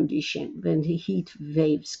air condition when the heat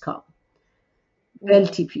waves come?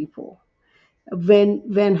 Wealthy people.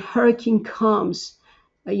 When hurricane comes,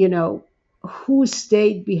 who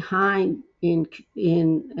stayed behind in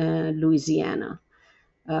Louisiana,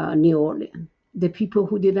 New Orleans? The people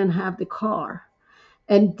who didn't have the car.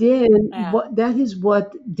 And then that is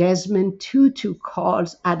what Desmond Tutu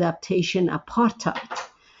calls adaptation apartheid,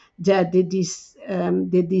 that the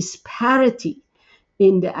disparity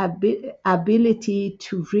in the ability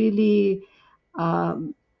to really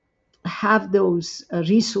have those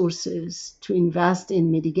resources to invest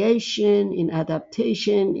in mitigation, in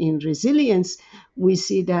adaptation, in resilience, we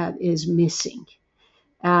see that is missing.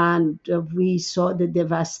 And we saw the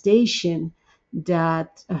devastation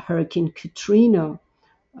that Hurricane Katrina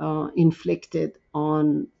inflicted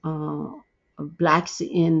on blacks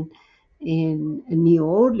in New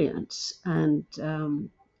Orleans. And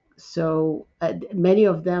so many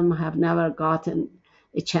of them have never gotten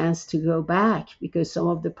a chance to go back because some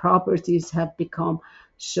of the properties have become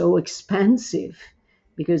so expensive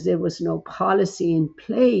because there was no policy in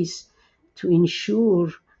place to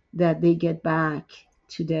ensure that they get back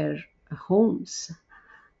to their homes.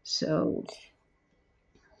 So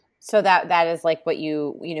that is like what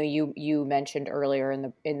you mentioned earlier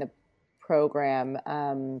in the program,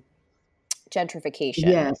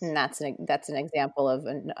 gentrification. Yes. And that's an example of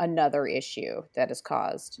another issue that is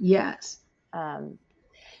caused. Yes.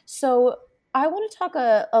 So I want to talk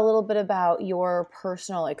a little bit about your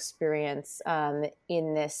personal experience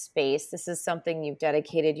in this space. This is something you've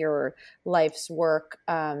dedicated your life's work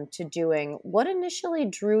to doing. What initially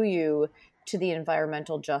drew you to the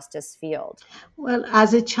environmental justice field? Well,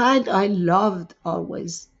 as a child, I loved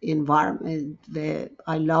always environment.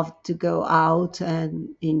 I loved to go out and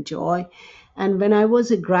enjoy. And when I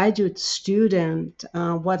was a graduate student,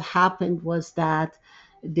 what happened was that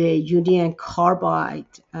the Union Carbide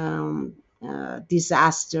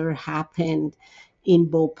disaster happened in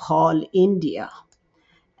Bhopal, India.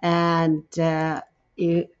 And to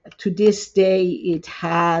this day, it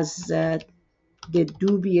has the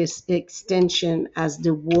dubious extension as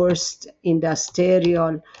the worst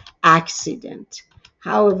industrial accident.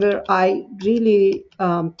 However, I really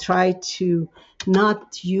try to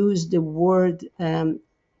not use the word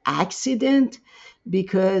accident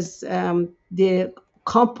because the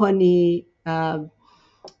company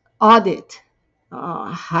audit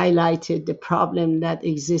highlighted the problem that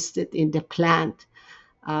existed in the plant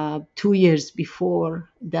 2 years before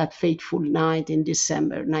that fateful night in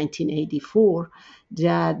December 1984,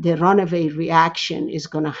 that the runaway reaction is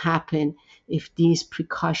going to happen if these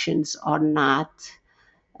precautions are not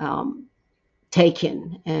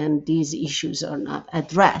taken and these issues are not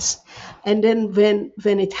addressed. And then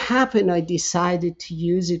when it happened, I decided to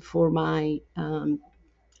use it for my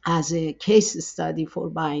as a case study for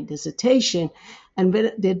my dissertation. And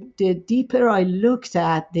when the deeper I looked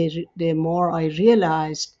at, the more I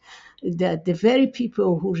realized that the very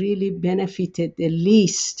people who really benefited the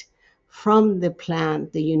least from the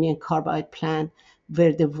plant, the Union Carbide plant,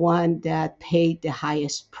 were the one that paid the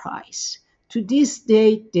highest price. To this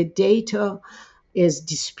day, the data is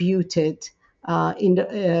disputed. In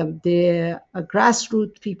the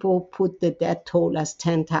grassroots people put the death toll as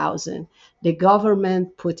 10,000. The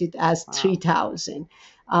government put it as 3,000.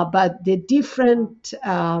 But the different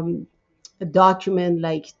document,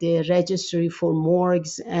 like the registry for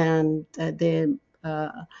morgues and the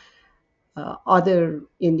other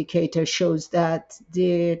indicator, shows that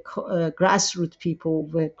the grassroots people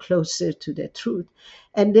were closer to the truth.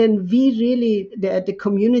 And then the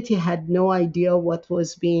community had no idea what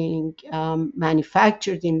was being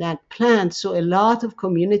manufactured in that plant. So a lot of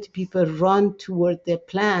community people run toward the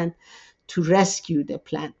plant to rescue the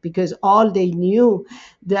plant because all they knew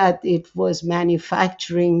that it was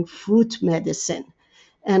manufacturing fruit medicine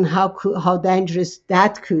and how dangerous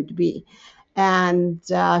that could be. And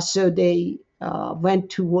so they went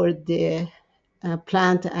toward the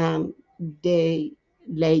plant and they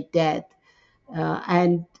lay dead.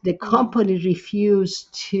 And the company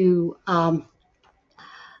refused to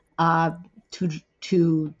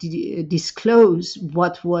disclose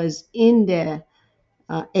what was in the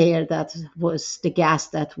air, that was the gas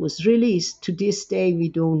that was released. To this day, we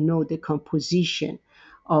don't know the composition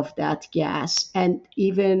of that gas. And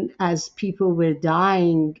even as people were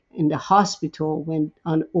dying in the hospital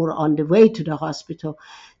or on the way to the hospital,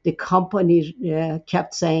 the company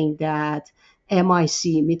kept saying that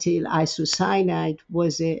MIC, methyl isocyanate,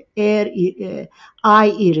 was a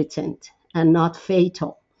eye irritant and not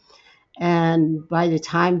fatal. And by the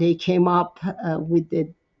time they came up with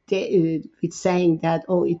saying that,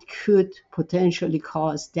 it could potentially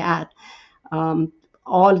cause that,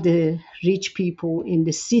 all the rich people in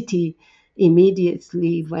the city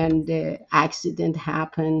immediately when the accident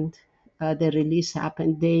happened, the release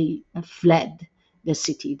happened, they fled the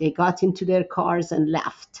city. They got into their cars and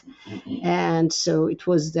left. And so it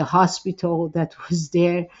was the hospital that was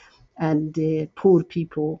there and the poor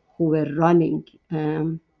people who were running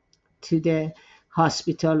to the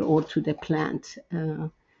hospital or to the plant.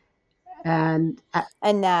 And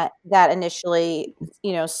that initially,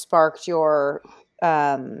 sparked your,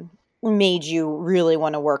 made you really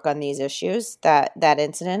want to work on these issues, that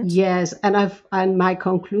incident? Yes. And my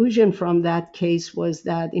conclusion from that case was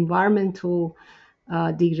that environmental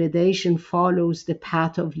degradation follows the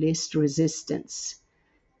path of least resistance.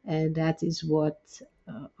 And that is what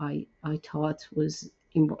I thought was,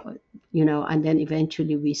 and then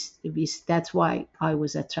eventually we that's why I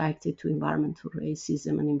was attracted to environmental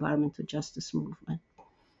racism and environmental justice movement.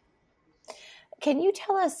 Can you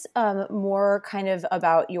tell us more kind of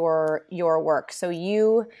about your work? So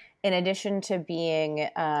you, in addition to being,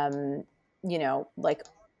 like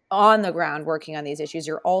on the ground working on these issues,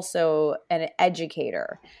 you're also an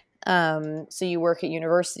educator. So you work at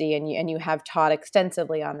university and you have taught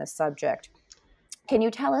extensively on this subject. Can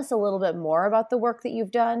you tell us a little bit more about the work that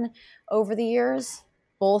you've done over the years,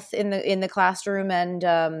 both in the classroom and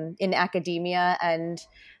in academia, and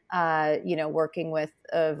working with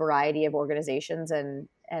a variety of organizations and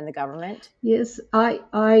the government? Yes, I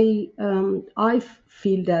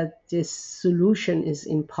feel that the solution is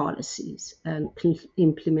in policies and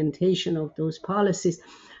implementation of those policies.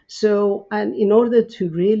 So, and in order to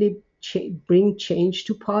really bring change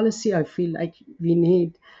to policy, I feel like we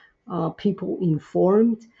need people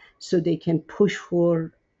informed so they can push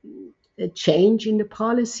for a change in the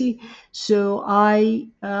policy. So I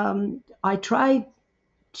tried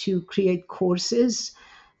to create courses.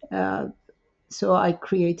 So I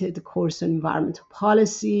created a course on environmental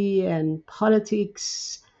policy and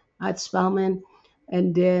politics at Spelman.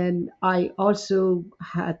 And then I also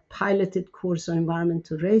had piloted course on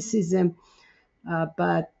environmental racism.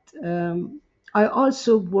 But I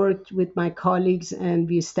also worked with my colleagues and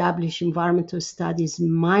we established environmental studies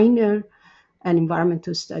minor and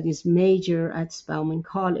environmental studies major at Spelman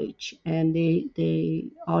College. And they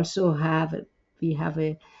also we have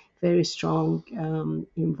a very strong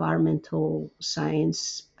environmental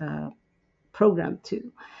science program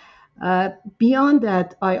too. Beyond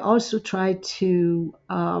that, I also try to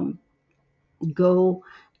go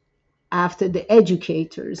after the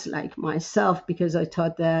educators like myself, because I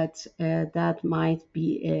thought that that might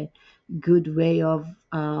be a good way of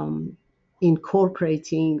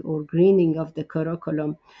incorporating or greening of the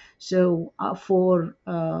curriculum. So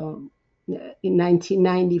in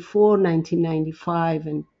 1994, 1995,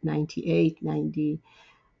 and 98, 99,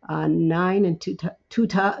 and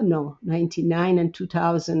 99 and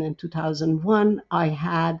 2000 and 2001, I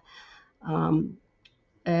had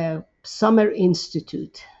a summer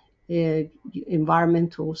institute,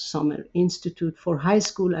 environmental summer institute for high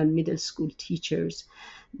school and middle school teachers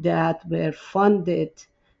that were funded.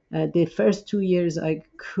 The first 2 years I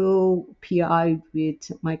co-PI'd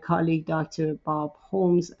with my colleague, Dr. Bob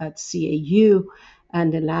Holmes at CAU,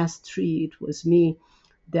 and the last 3, it was me,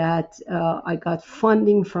 that I got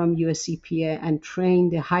funding from US EPA and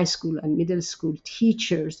trained the high school and middle school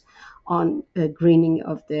teachers on greening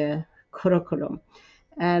of the curriculum.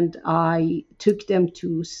 And I took them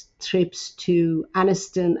to trips to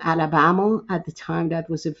Anniston, Alabama. At the time, that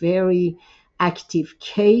was a very active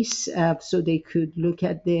case, so they could look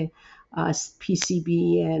at the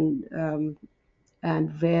PCB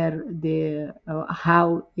and where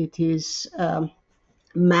how it is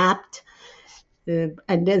mapped.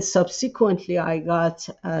 And then subsequently, I got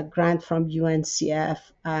a grant from UNCF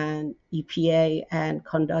and EPA and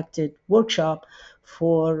conducted workshop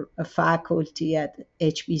for a faculty at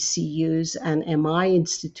HBCUs and MI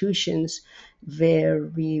institutions, where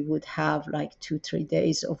we would have like 2-3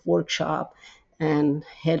 days of workshop and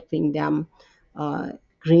helping them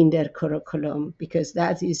green their curriculum, because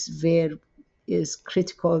that is where is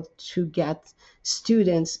critical to get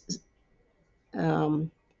students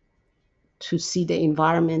to see the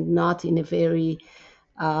environment not in a very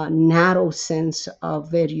narrow sense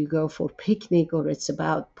of where you go for picnic or it's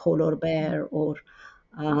about polar bear or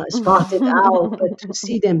spotted out, but to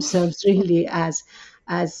see themselves really as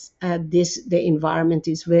the environment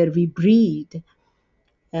is where we breed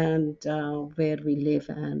and where we live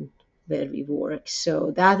and where we work.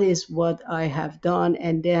 So that is what I have done.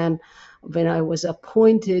 And then when I was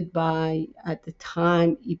appointed by, at the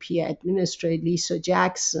time, EPA Administrator Lisa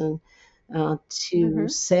Jackson to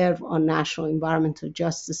serve on National Environmental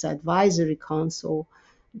Justice Advisory Council,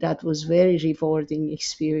 that was very rewarding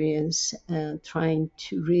experience, trying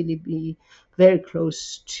to really be very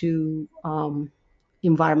close to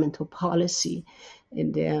environmental policy.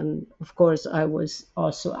 And then, of course, I was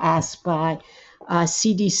also asked by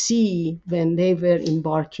CDC when they were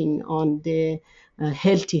embarking on the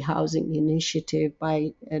Healthy Housing Initiative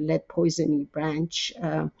by lead poisoning branch.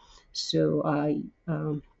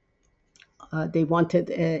 They wanted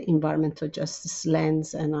an environmental justice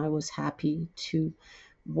lens, and I was happy to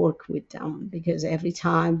work with them, because every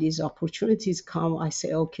time these opportunities come, I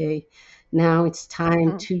say, okay, now it's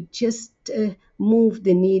time to just move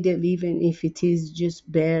the needle, even if it is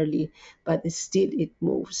just barely, but still it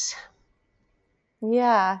moves.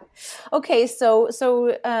 Yeah. Okay. So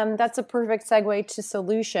that's a perfect segue to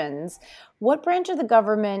solutions. What branch of the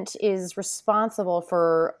government is responsible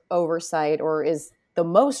for oversight, or is the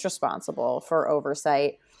most responsible for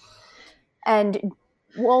oversight? And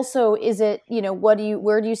also, is it, where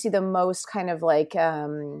do you see the most kind of like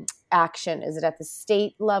action? Is it at the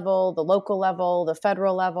state level, the local level, the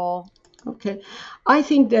federal level? Okay. I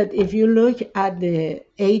think that if you look at the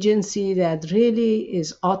agency that really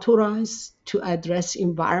is authorized to address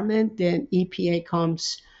environment, then EPA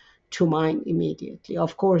comes to mind immediately.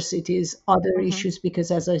 Of course, it is other issues,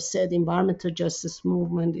 because as I said, environmental justice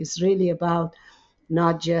movement is really about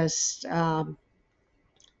not just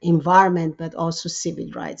environment, but also civil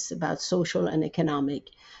rights, about social and economic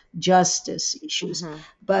justice issues.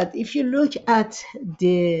 But if you look at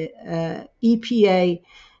the EPA,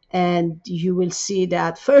 and you will see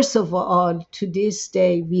that, first of all, to this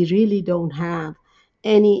day, we really don't have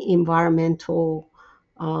any environmental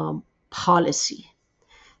policy.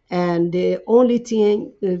 And the only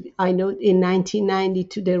thing I know, in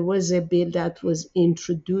 1992, there was a bill that was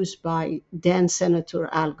introduced by then Senator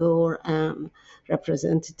Al Gore and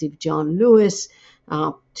Representative John Lewis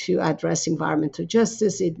to address environmental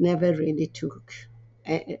justice. It never really took,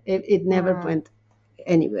 it never went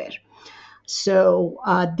anywhere. So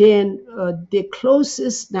then the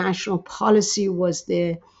closest national policy was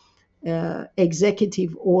the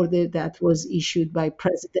executive order that was issued by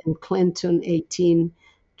President Clinton,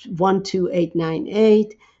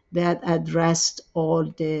 12898, that addressed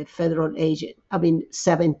all the federal agents,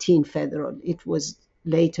 17 federal. It was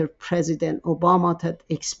later President Obama that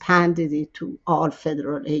expanded it to all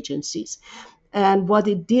federal agencies. And what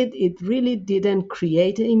it did, it really didn't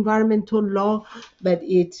create an environmental law, but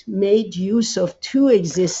it made use of two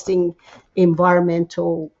existing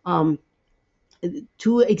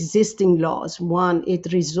laws. One,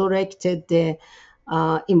 it resurrected the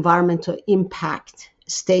environmental impact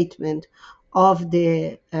statement of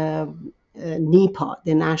the NEPA,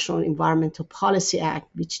 the National Environmental Policy Act,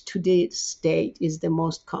 which to this date is the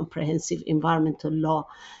most comprehensive environmental law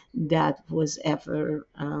that was ever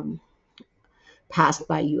passed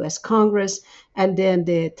by U.S. Congress, and then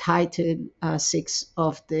the Title VI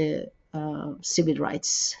of the Civil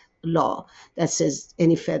Rights Law that says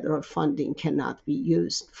any federal funding cannot be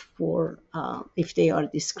used for if they are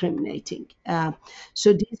discriminating.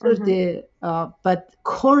 So these are the. But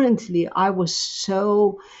currently, I was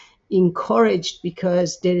so encouraged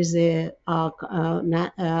because there is a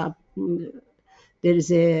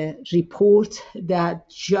report that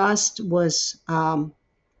just was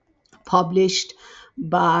published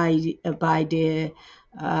by the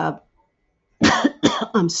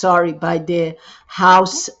by the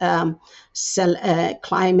House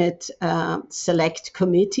Climate Select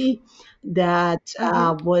Committee that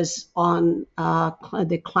was on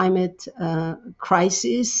the climate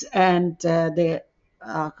crisis, and they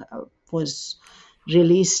was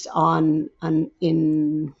released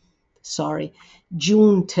in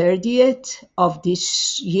June 30th of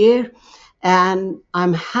this year. And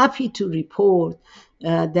I'm happy to report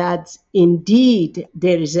that indeed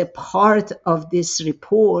there is a part of this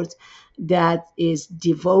report that is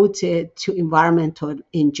devoted to environmental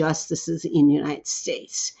injustices in the United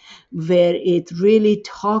States, where it really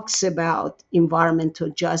talks about environmental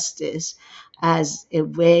justice as a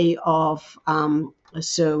way of,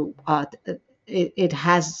 it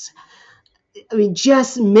has I mean,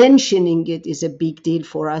 just mentioning it is a big deal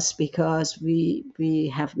for us because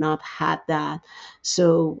we have not had that.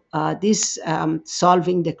 So this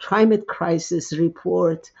Solving the Climate Crisis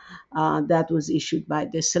report that was issued by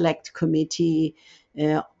the Select Committee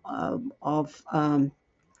on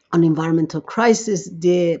Environmental Crisis,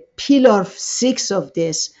 the pillar 6 of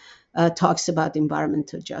this talks about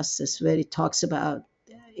environmental justice, where it talks about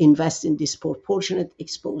invest in disproportionate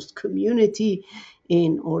exposed community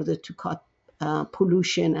in order to cut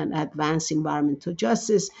pollution and advance environmental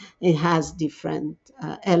justice. It has different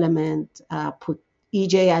elements, put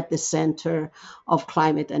EJ at the center of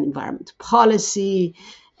climate and environment policy,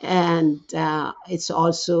 and it's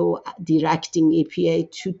also directing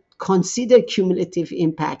EPA to consider cumulative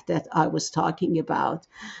impact that I was talking about.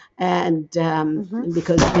 And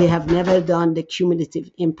because we have never done the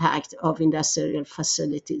cumulative impact of industrial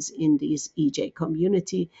facilities in these EJ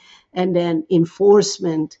community. And then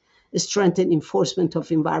strengthen enforcement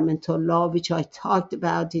of environmental law, which I talked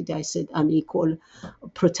about it. I said unequal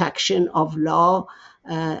protection of law,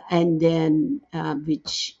 and then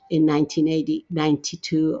which in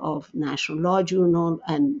 1992 of National Law Journal,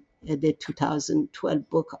 and the 2012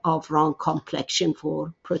 book of Wrong Complexion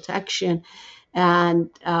for Protection. And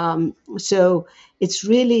so it's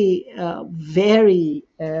really I'm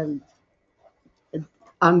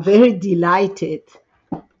very delighted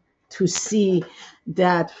to see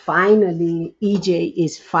that finally EJ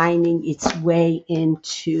is finding its way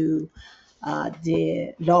into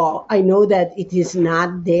the law. I know that it is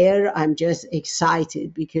not there. I'm just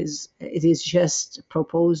excited because it is just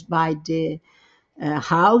proposed by the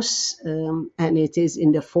House, and it is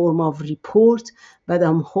in the form of report, but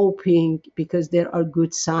I'm hoping, because there are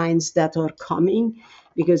good signs that are coming,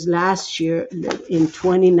 because last year in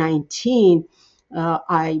 2019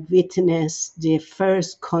 I witnessed the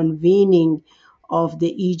first convening of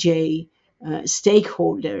the EJ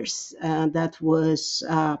stakeholders that was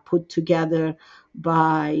put together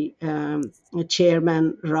by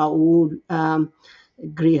Chairman Raul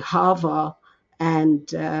Grijalva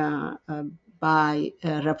and by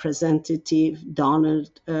Representative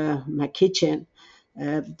Donald McKitchen.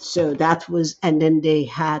 So that was, and then they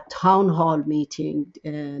had town hall meeting,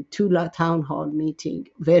 town hall meeting,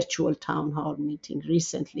 virtual town hall meeting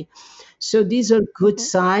recently. So these are good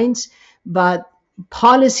signs, but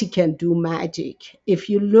policy can do magic. If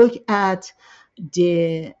you look at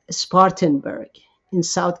the Spartanburg in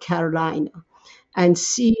South Carolina and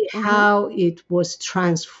see how it was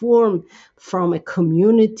transformed from a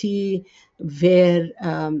community where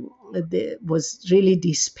there was really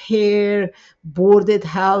despair, boarded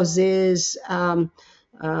houses,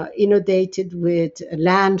 inundated with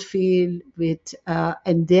landfill,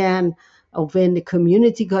 and then when the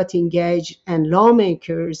community got engaged and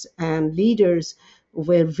lawmakers and leaders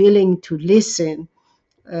were willing to listen,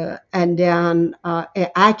 and then an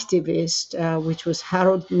activist, which was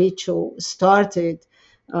Harold Mitchell, started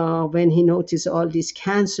when he noticed all this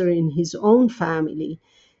cancer in his own family.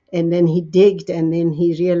 And then he digged, and then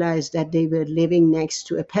he realized that they were living next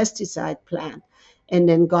to a pesticide plant, and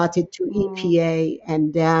then got it to EPA,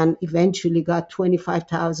 and then eventually got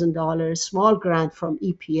 $25,000 small grant from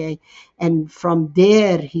EPA. And from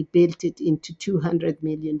there, he built it into $200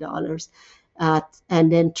 million.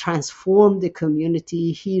 And then transformed the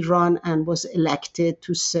community. He ran and was elected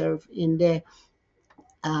to serve in the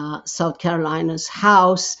South Carolina's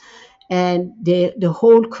House, and the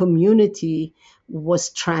whole community was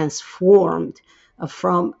transformed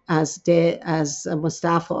from, as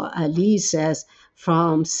Mustafa Ali says,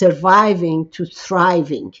 from surviving to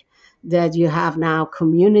thriving. That you have now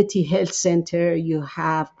community health center, you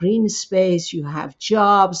have green space, you have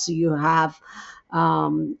jobs, you have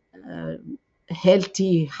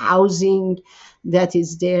healthy housing that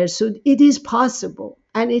is there. So it is possible,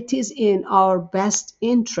 and it is in our best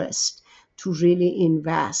interest to really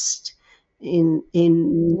invest in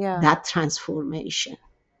that transformation.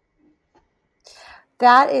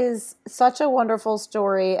 That is such a wonderful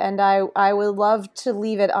story, and I would love to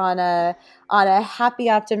leave it on a happy,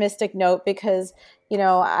 optimistic note, because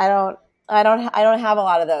I don't have a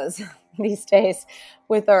lot of those these days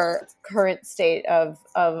with our current state of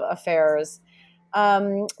affairs.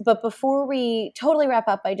 But before we totally wrap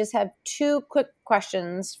up, I just have 2 quick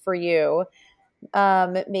questions for you.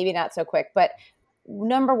 Maybe not so quick, but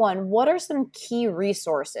number 1, what are some key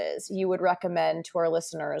resources you would recommend to our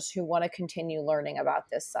listeners who want to continue learning about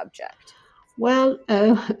this subject? Well,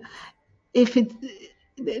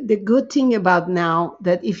 the good thing about now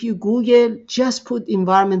that if you Google, just put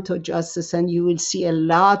environmental justice and you will see a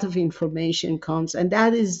lot of information comes. And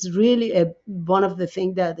that is really one of the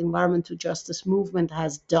things that the environmental justice movement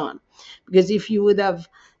has done. Because if you would have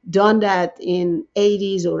done that in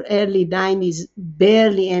 80s or early 90s,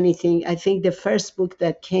 barely anything. I think the first book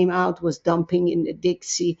that came out was Dumping in the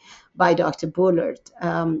Dixie by Dr. Bullard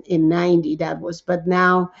in 90. But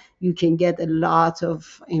now you can get a lot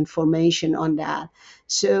of information on that.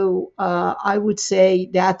 So I would say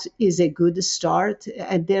that is a good start.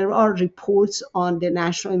 And there are reports on the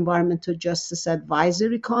National Environmental Justice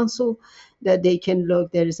Advisory Council that they can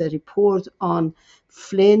look. There is a report on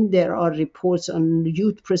Flint. There are reports on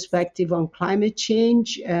youth perspective on climate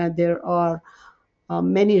change. There are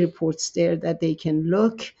many reports there that they can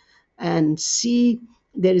look and see.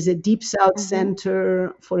 There is a Deep South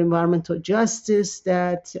Center for Environmental Justice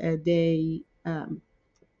that they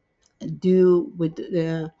do with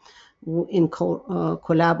in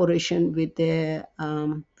collaboration with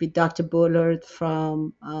with Dr. Bullard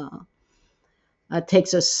from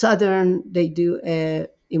Texas Southern. They do a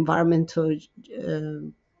environmental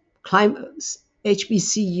climate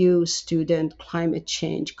HBCU student climate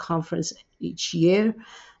change conference each year.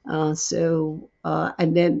 And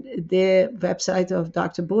then the website of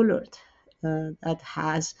Dr. Bullard that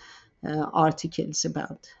has articles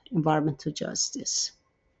about environmental justice.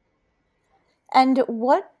 And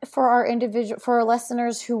what for our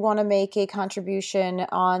listeners who want to make a contribution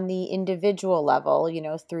on the individual level,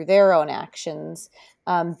 through their own actions,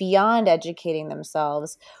 beyond educating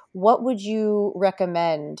themselves, what would you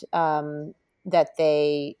recommend that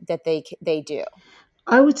they do?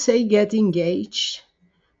 I would say get engaged,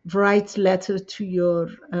 write letter to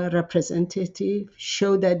your representative,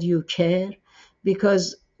 show that you care,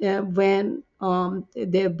 because when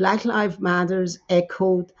the Black Lives Matters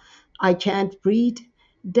echoed, I can't breathe,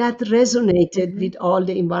 that resonated with all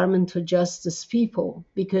the environmental justice people,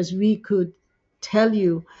 because we could tell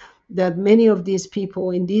you that many of these people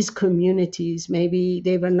in these communities, maybe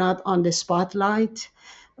they were not on the spotlight,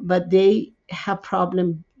 but they have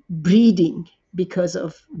problem breathing because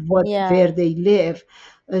of where they live.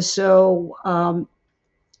 So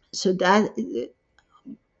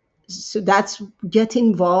that's get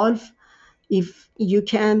involved. If you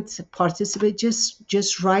can't participate,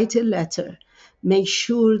 just write a letter. Make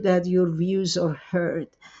sure that your views are heard.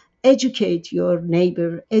 Educate your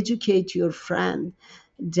neighbor, educate your friend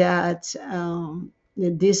that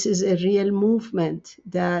this is a real movement,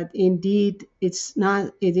 that indeed it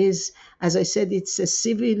is, as I said, it's a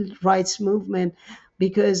civil rights movement,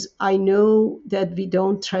 because I know that we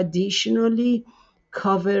don't traditionally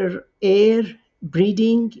cover air,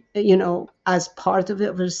 breathing, as part of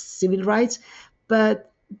our civil rights,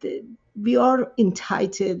 but we are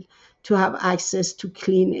entitled to have access to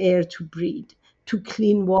clean air to breathe, to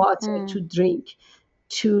clean water to drink,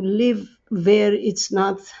 to live where it's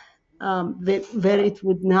not, where it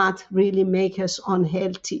would not really make us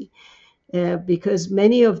unhealthy, because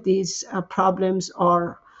many of these problems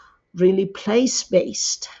are really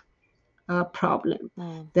place-based problem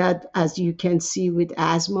that, as you can see with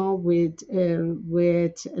asthma, with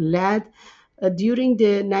lead, during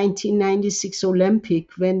the 1996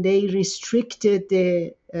 Olympic, when they restricted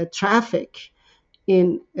the traffic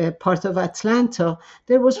in part of Atlanta,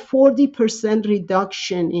 there was 40%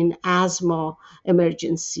 reduction in asthma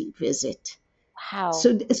emergency visit. Wow.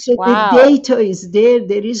 So the data is there.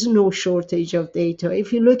 There is no shortage of data.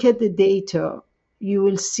 If you look at the data, you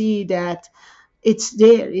will see that it's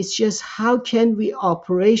there. It's just how can we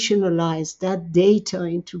operationalize that data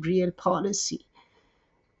into real policy?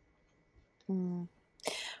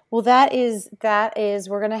 Well, that is,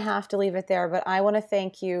 we're going to have to leave it there, but I want to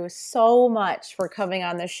thank you so much for coming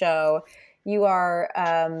on the show. You are,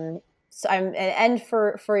 and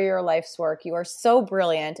for your life's work. You are so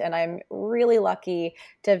brilliant, and I'm really lucky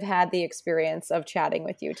to have had the experience of chatting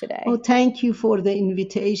with you today. Oh, thank you for the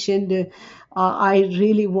invitation. I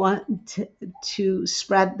really want to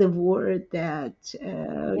spread the word that,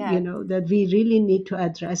 that we really need to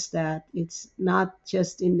address that. It's not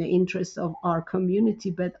just in the interest of our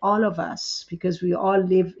community, but all of us, because we all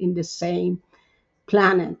live in the same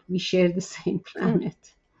planet. We share the same planet.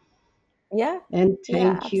 Yeah. And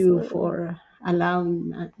thank you for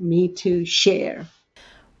allowing me to share.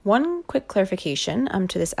 One quick clarification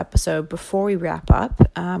to this episode before we wrap up.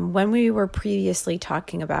 When we were previously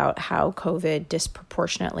talking about how COVID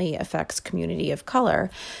disproportionately affects community of color,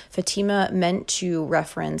 Fatima meant to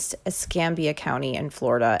reference Escambia County in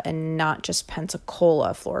Florida and not just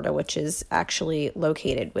Pensacola, Florida, which is actually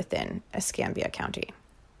located within Escambia County.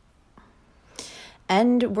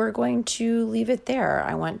 And we're going to leave it there.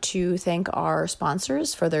 I want to thank our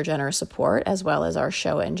sponsors for their generous support, as well as our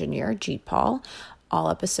show engineer, Jeet Paul. All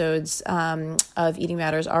episodes of Eating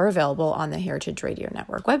Matters are available on the Heritage Radio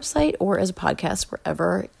Network website or as a podcast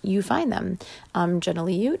wherever you find them. I'm Jenna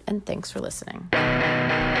Lee Ute, and thanks for listening.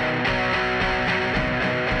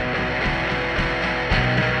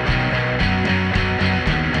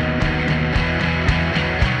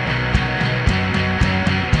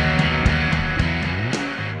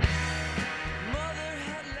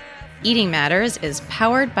 Eating Matters is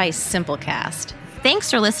powered by Simplecast. Thanks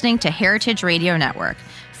for listening to Heritage Radio Network,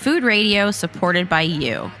 food radio supported by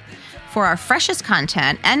you. For our freshest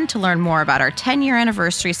content and to learn more about our 10-year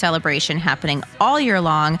anniversary celebration happening all year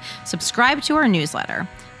long, subscribe to our newsletter.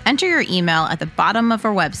 Enter your email at the bottom of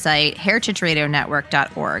our website,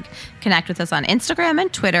 heritageradionetwork.org. Connect with us on Instagram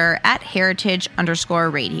and Twitter at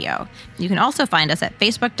heritage_radio. You can also find us at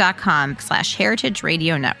facebook.com/Heritage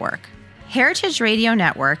Radio Network. Heritage Radio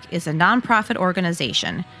Network is a nonprofit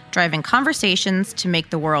organization driving conversations to make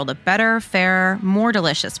the world a better, fairer, more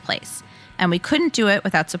delicious place. And we couldn't do it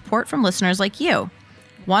without support from listeners like you.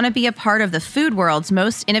 Want to be a part of the food world's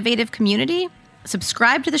most innovative community?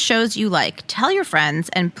 Subscribe to the shows you like, tell your friends,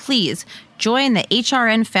 and please join the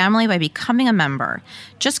HRN family by becoming a member.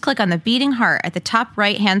 Just click on the beating heart at the top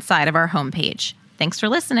right-hand side of our homepage. Thanks for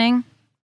listening.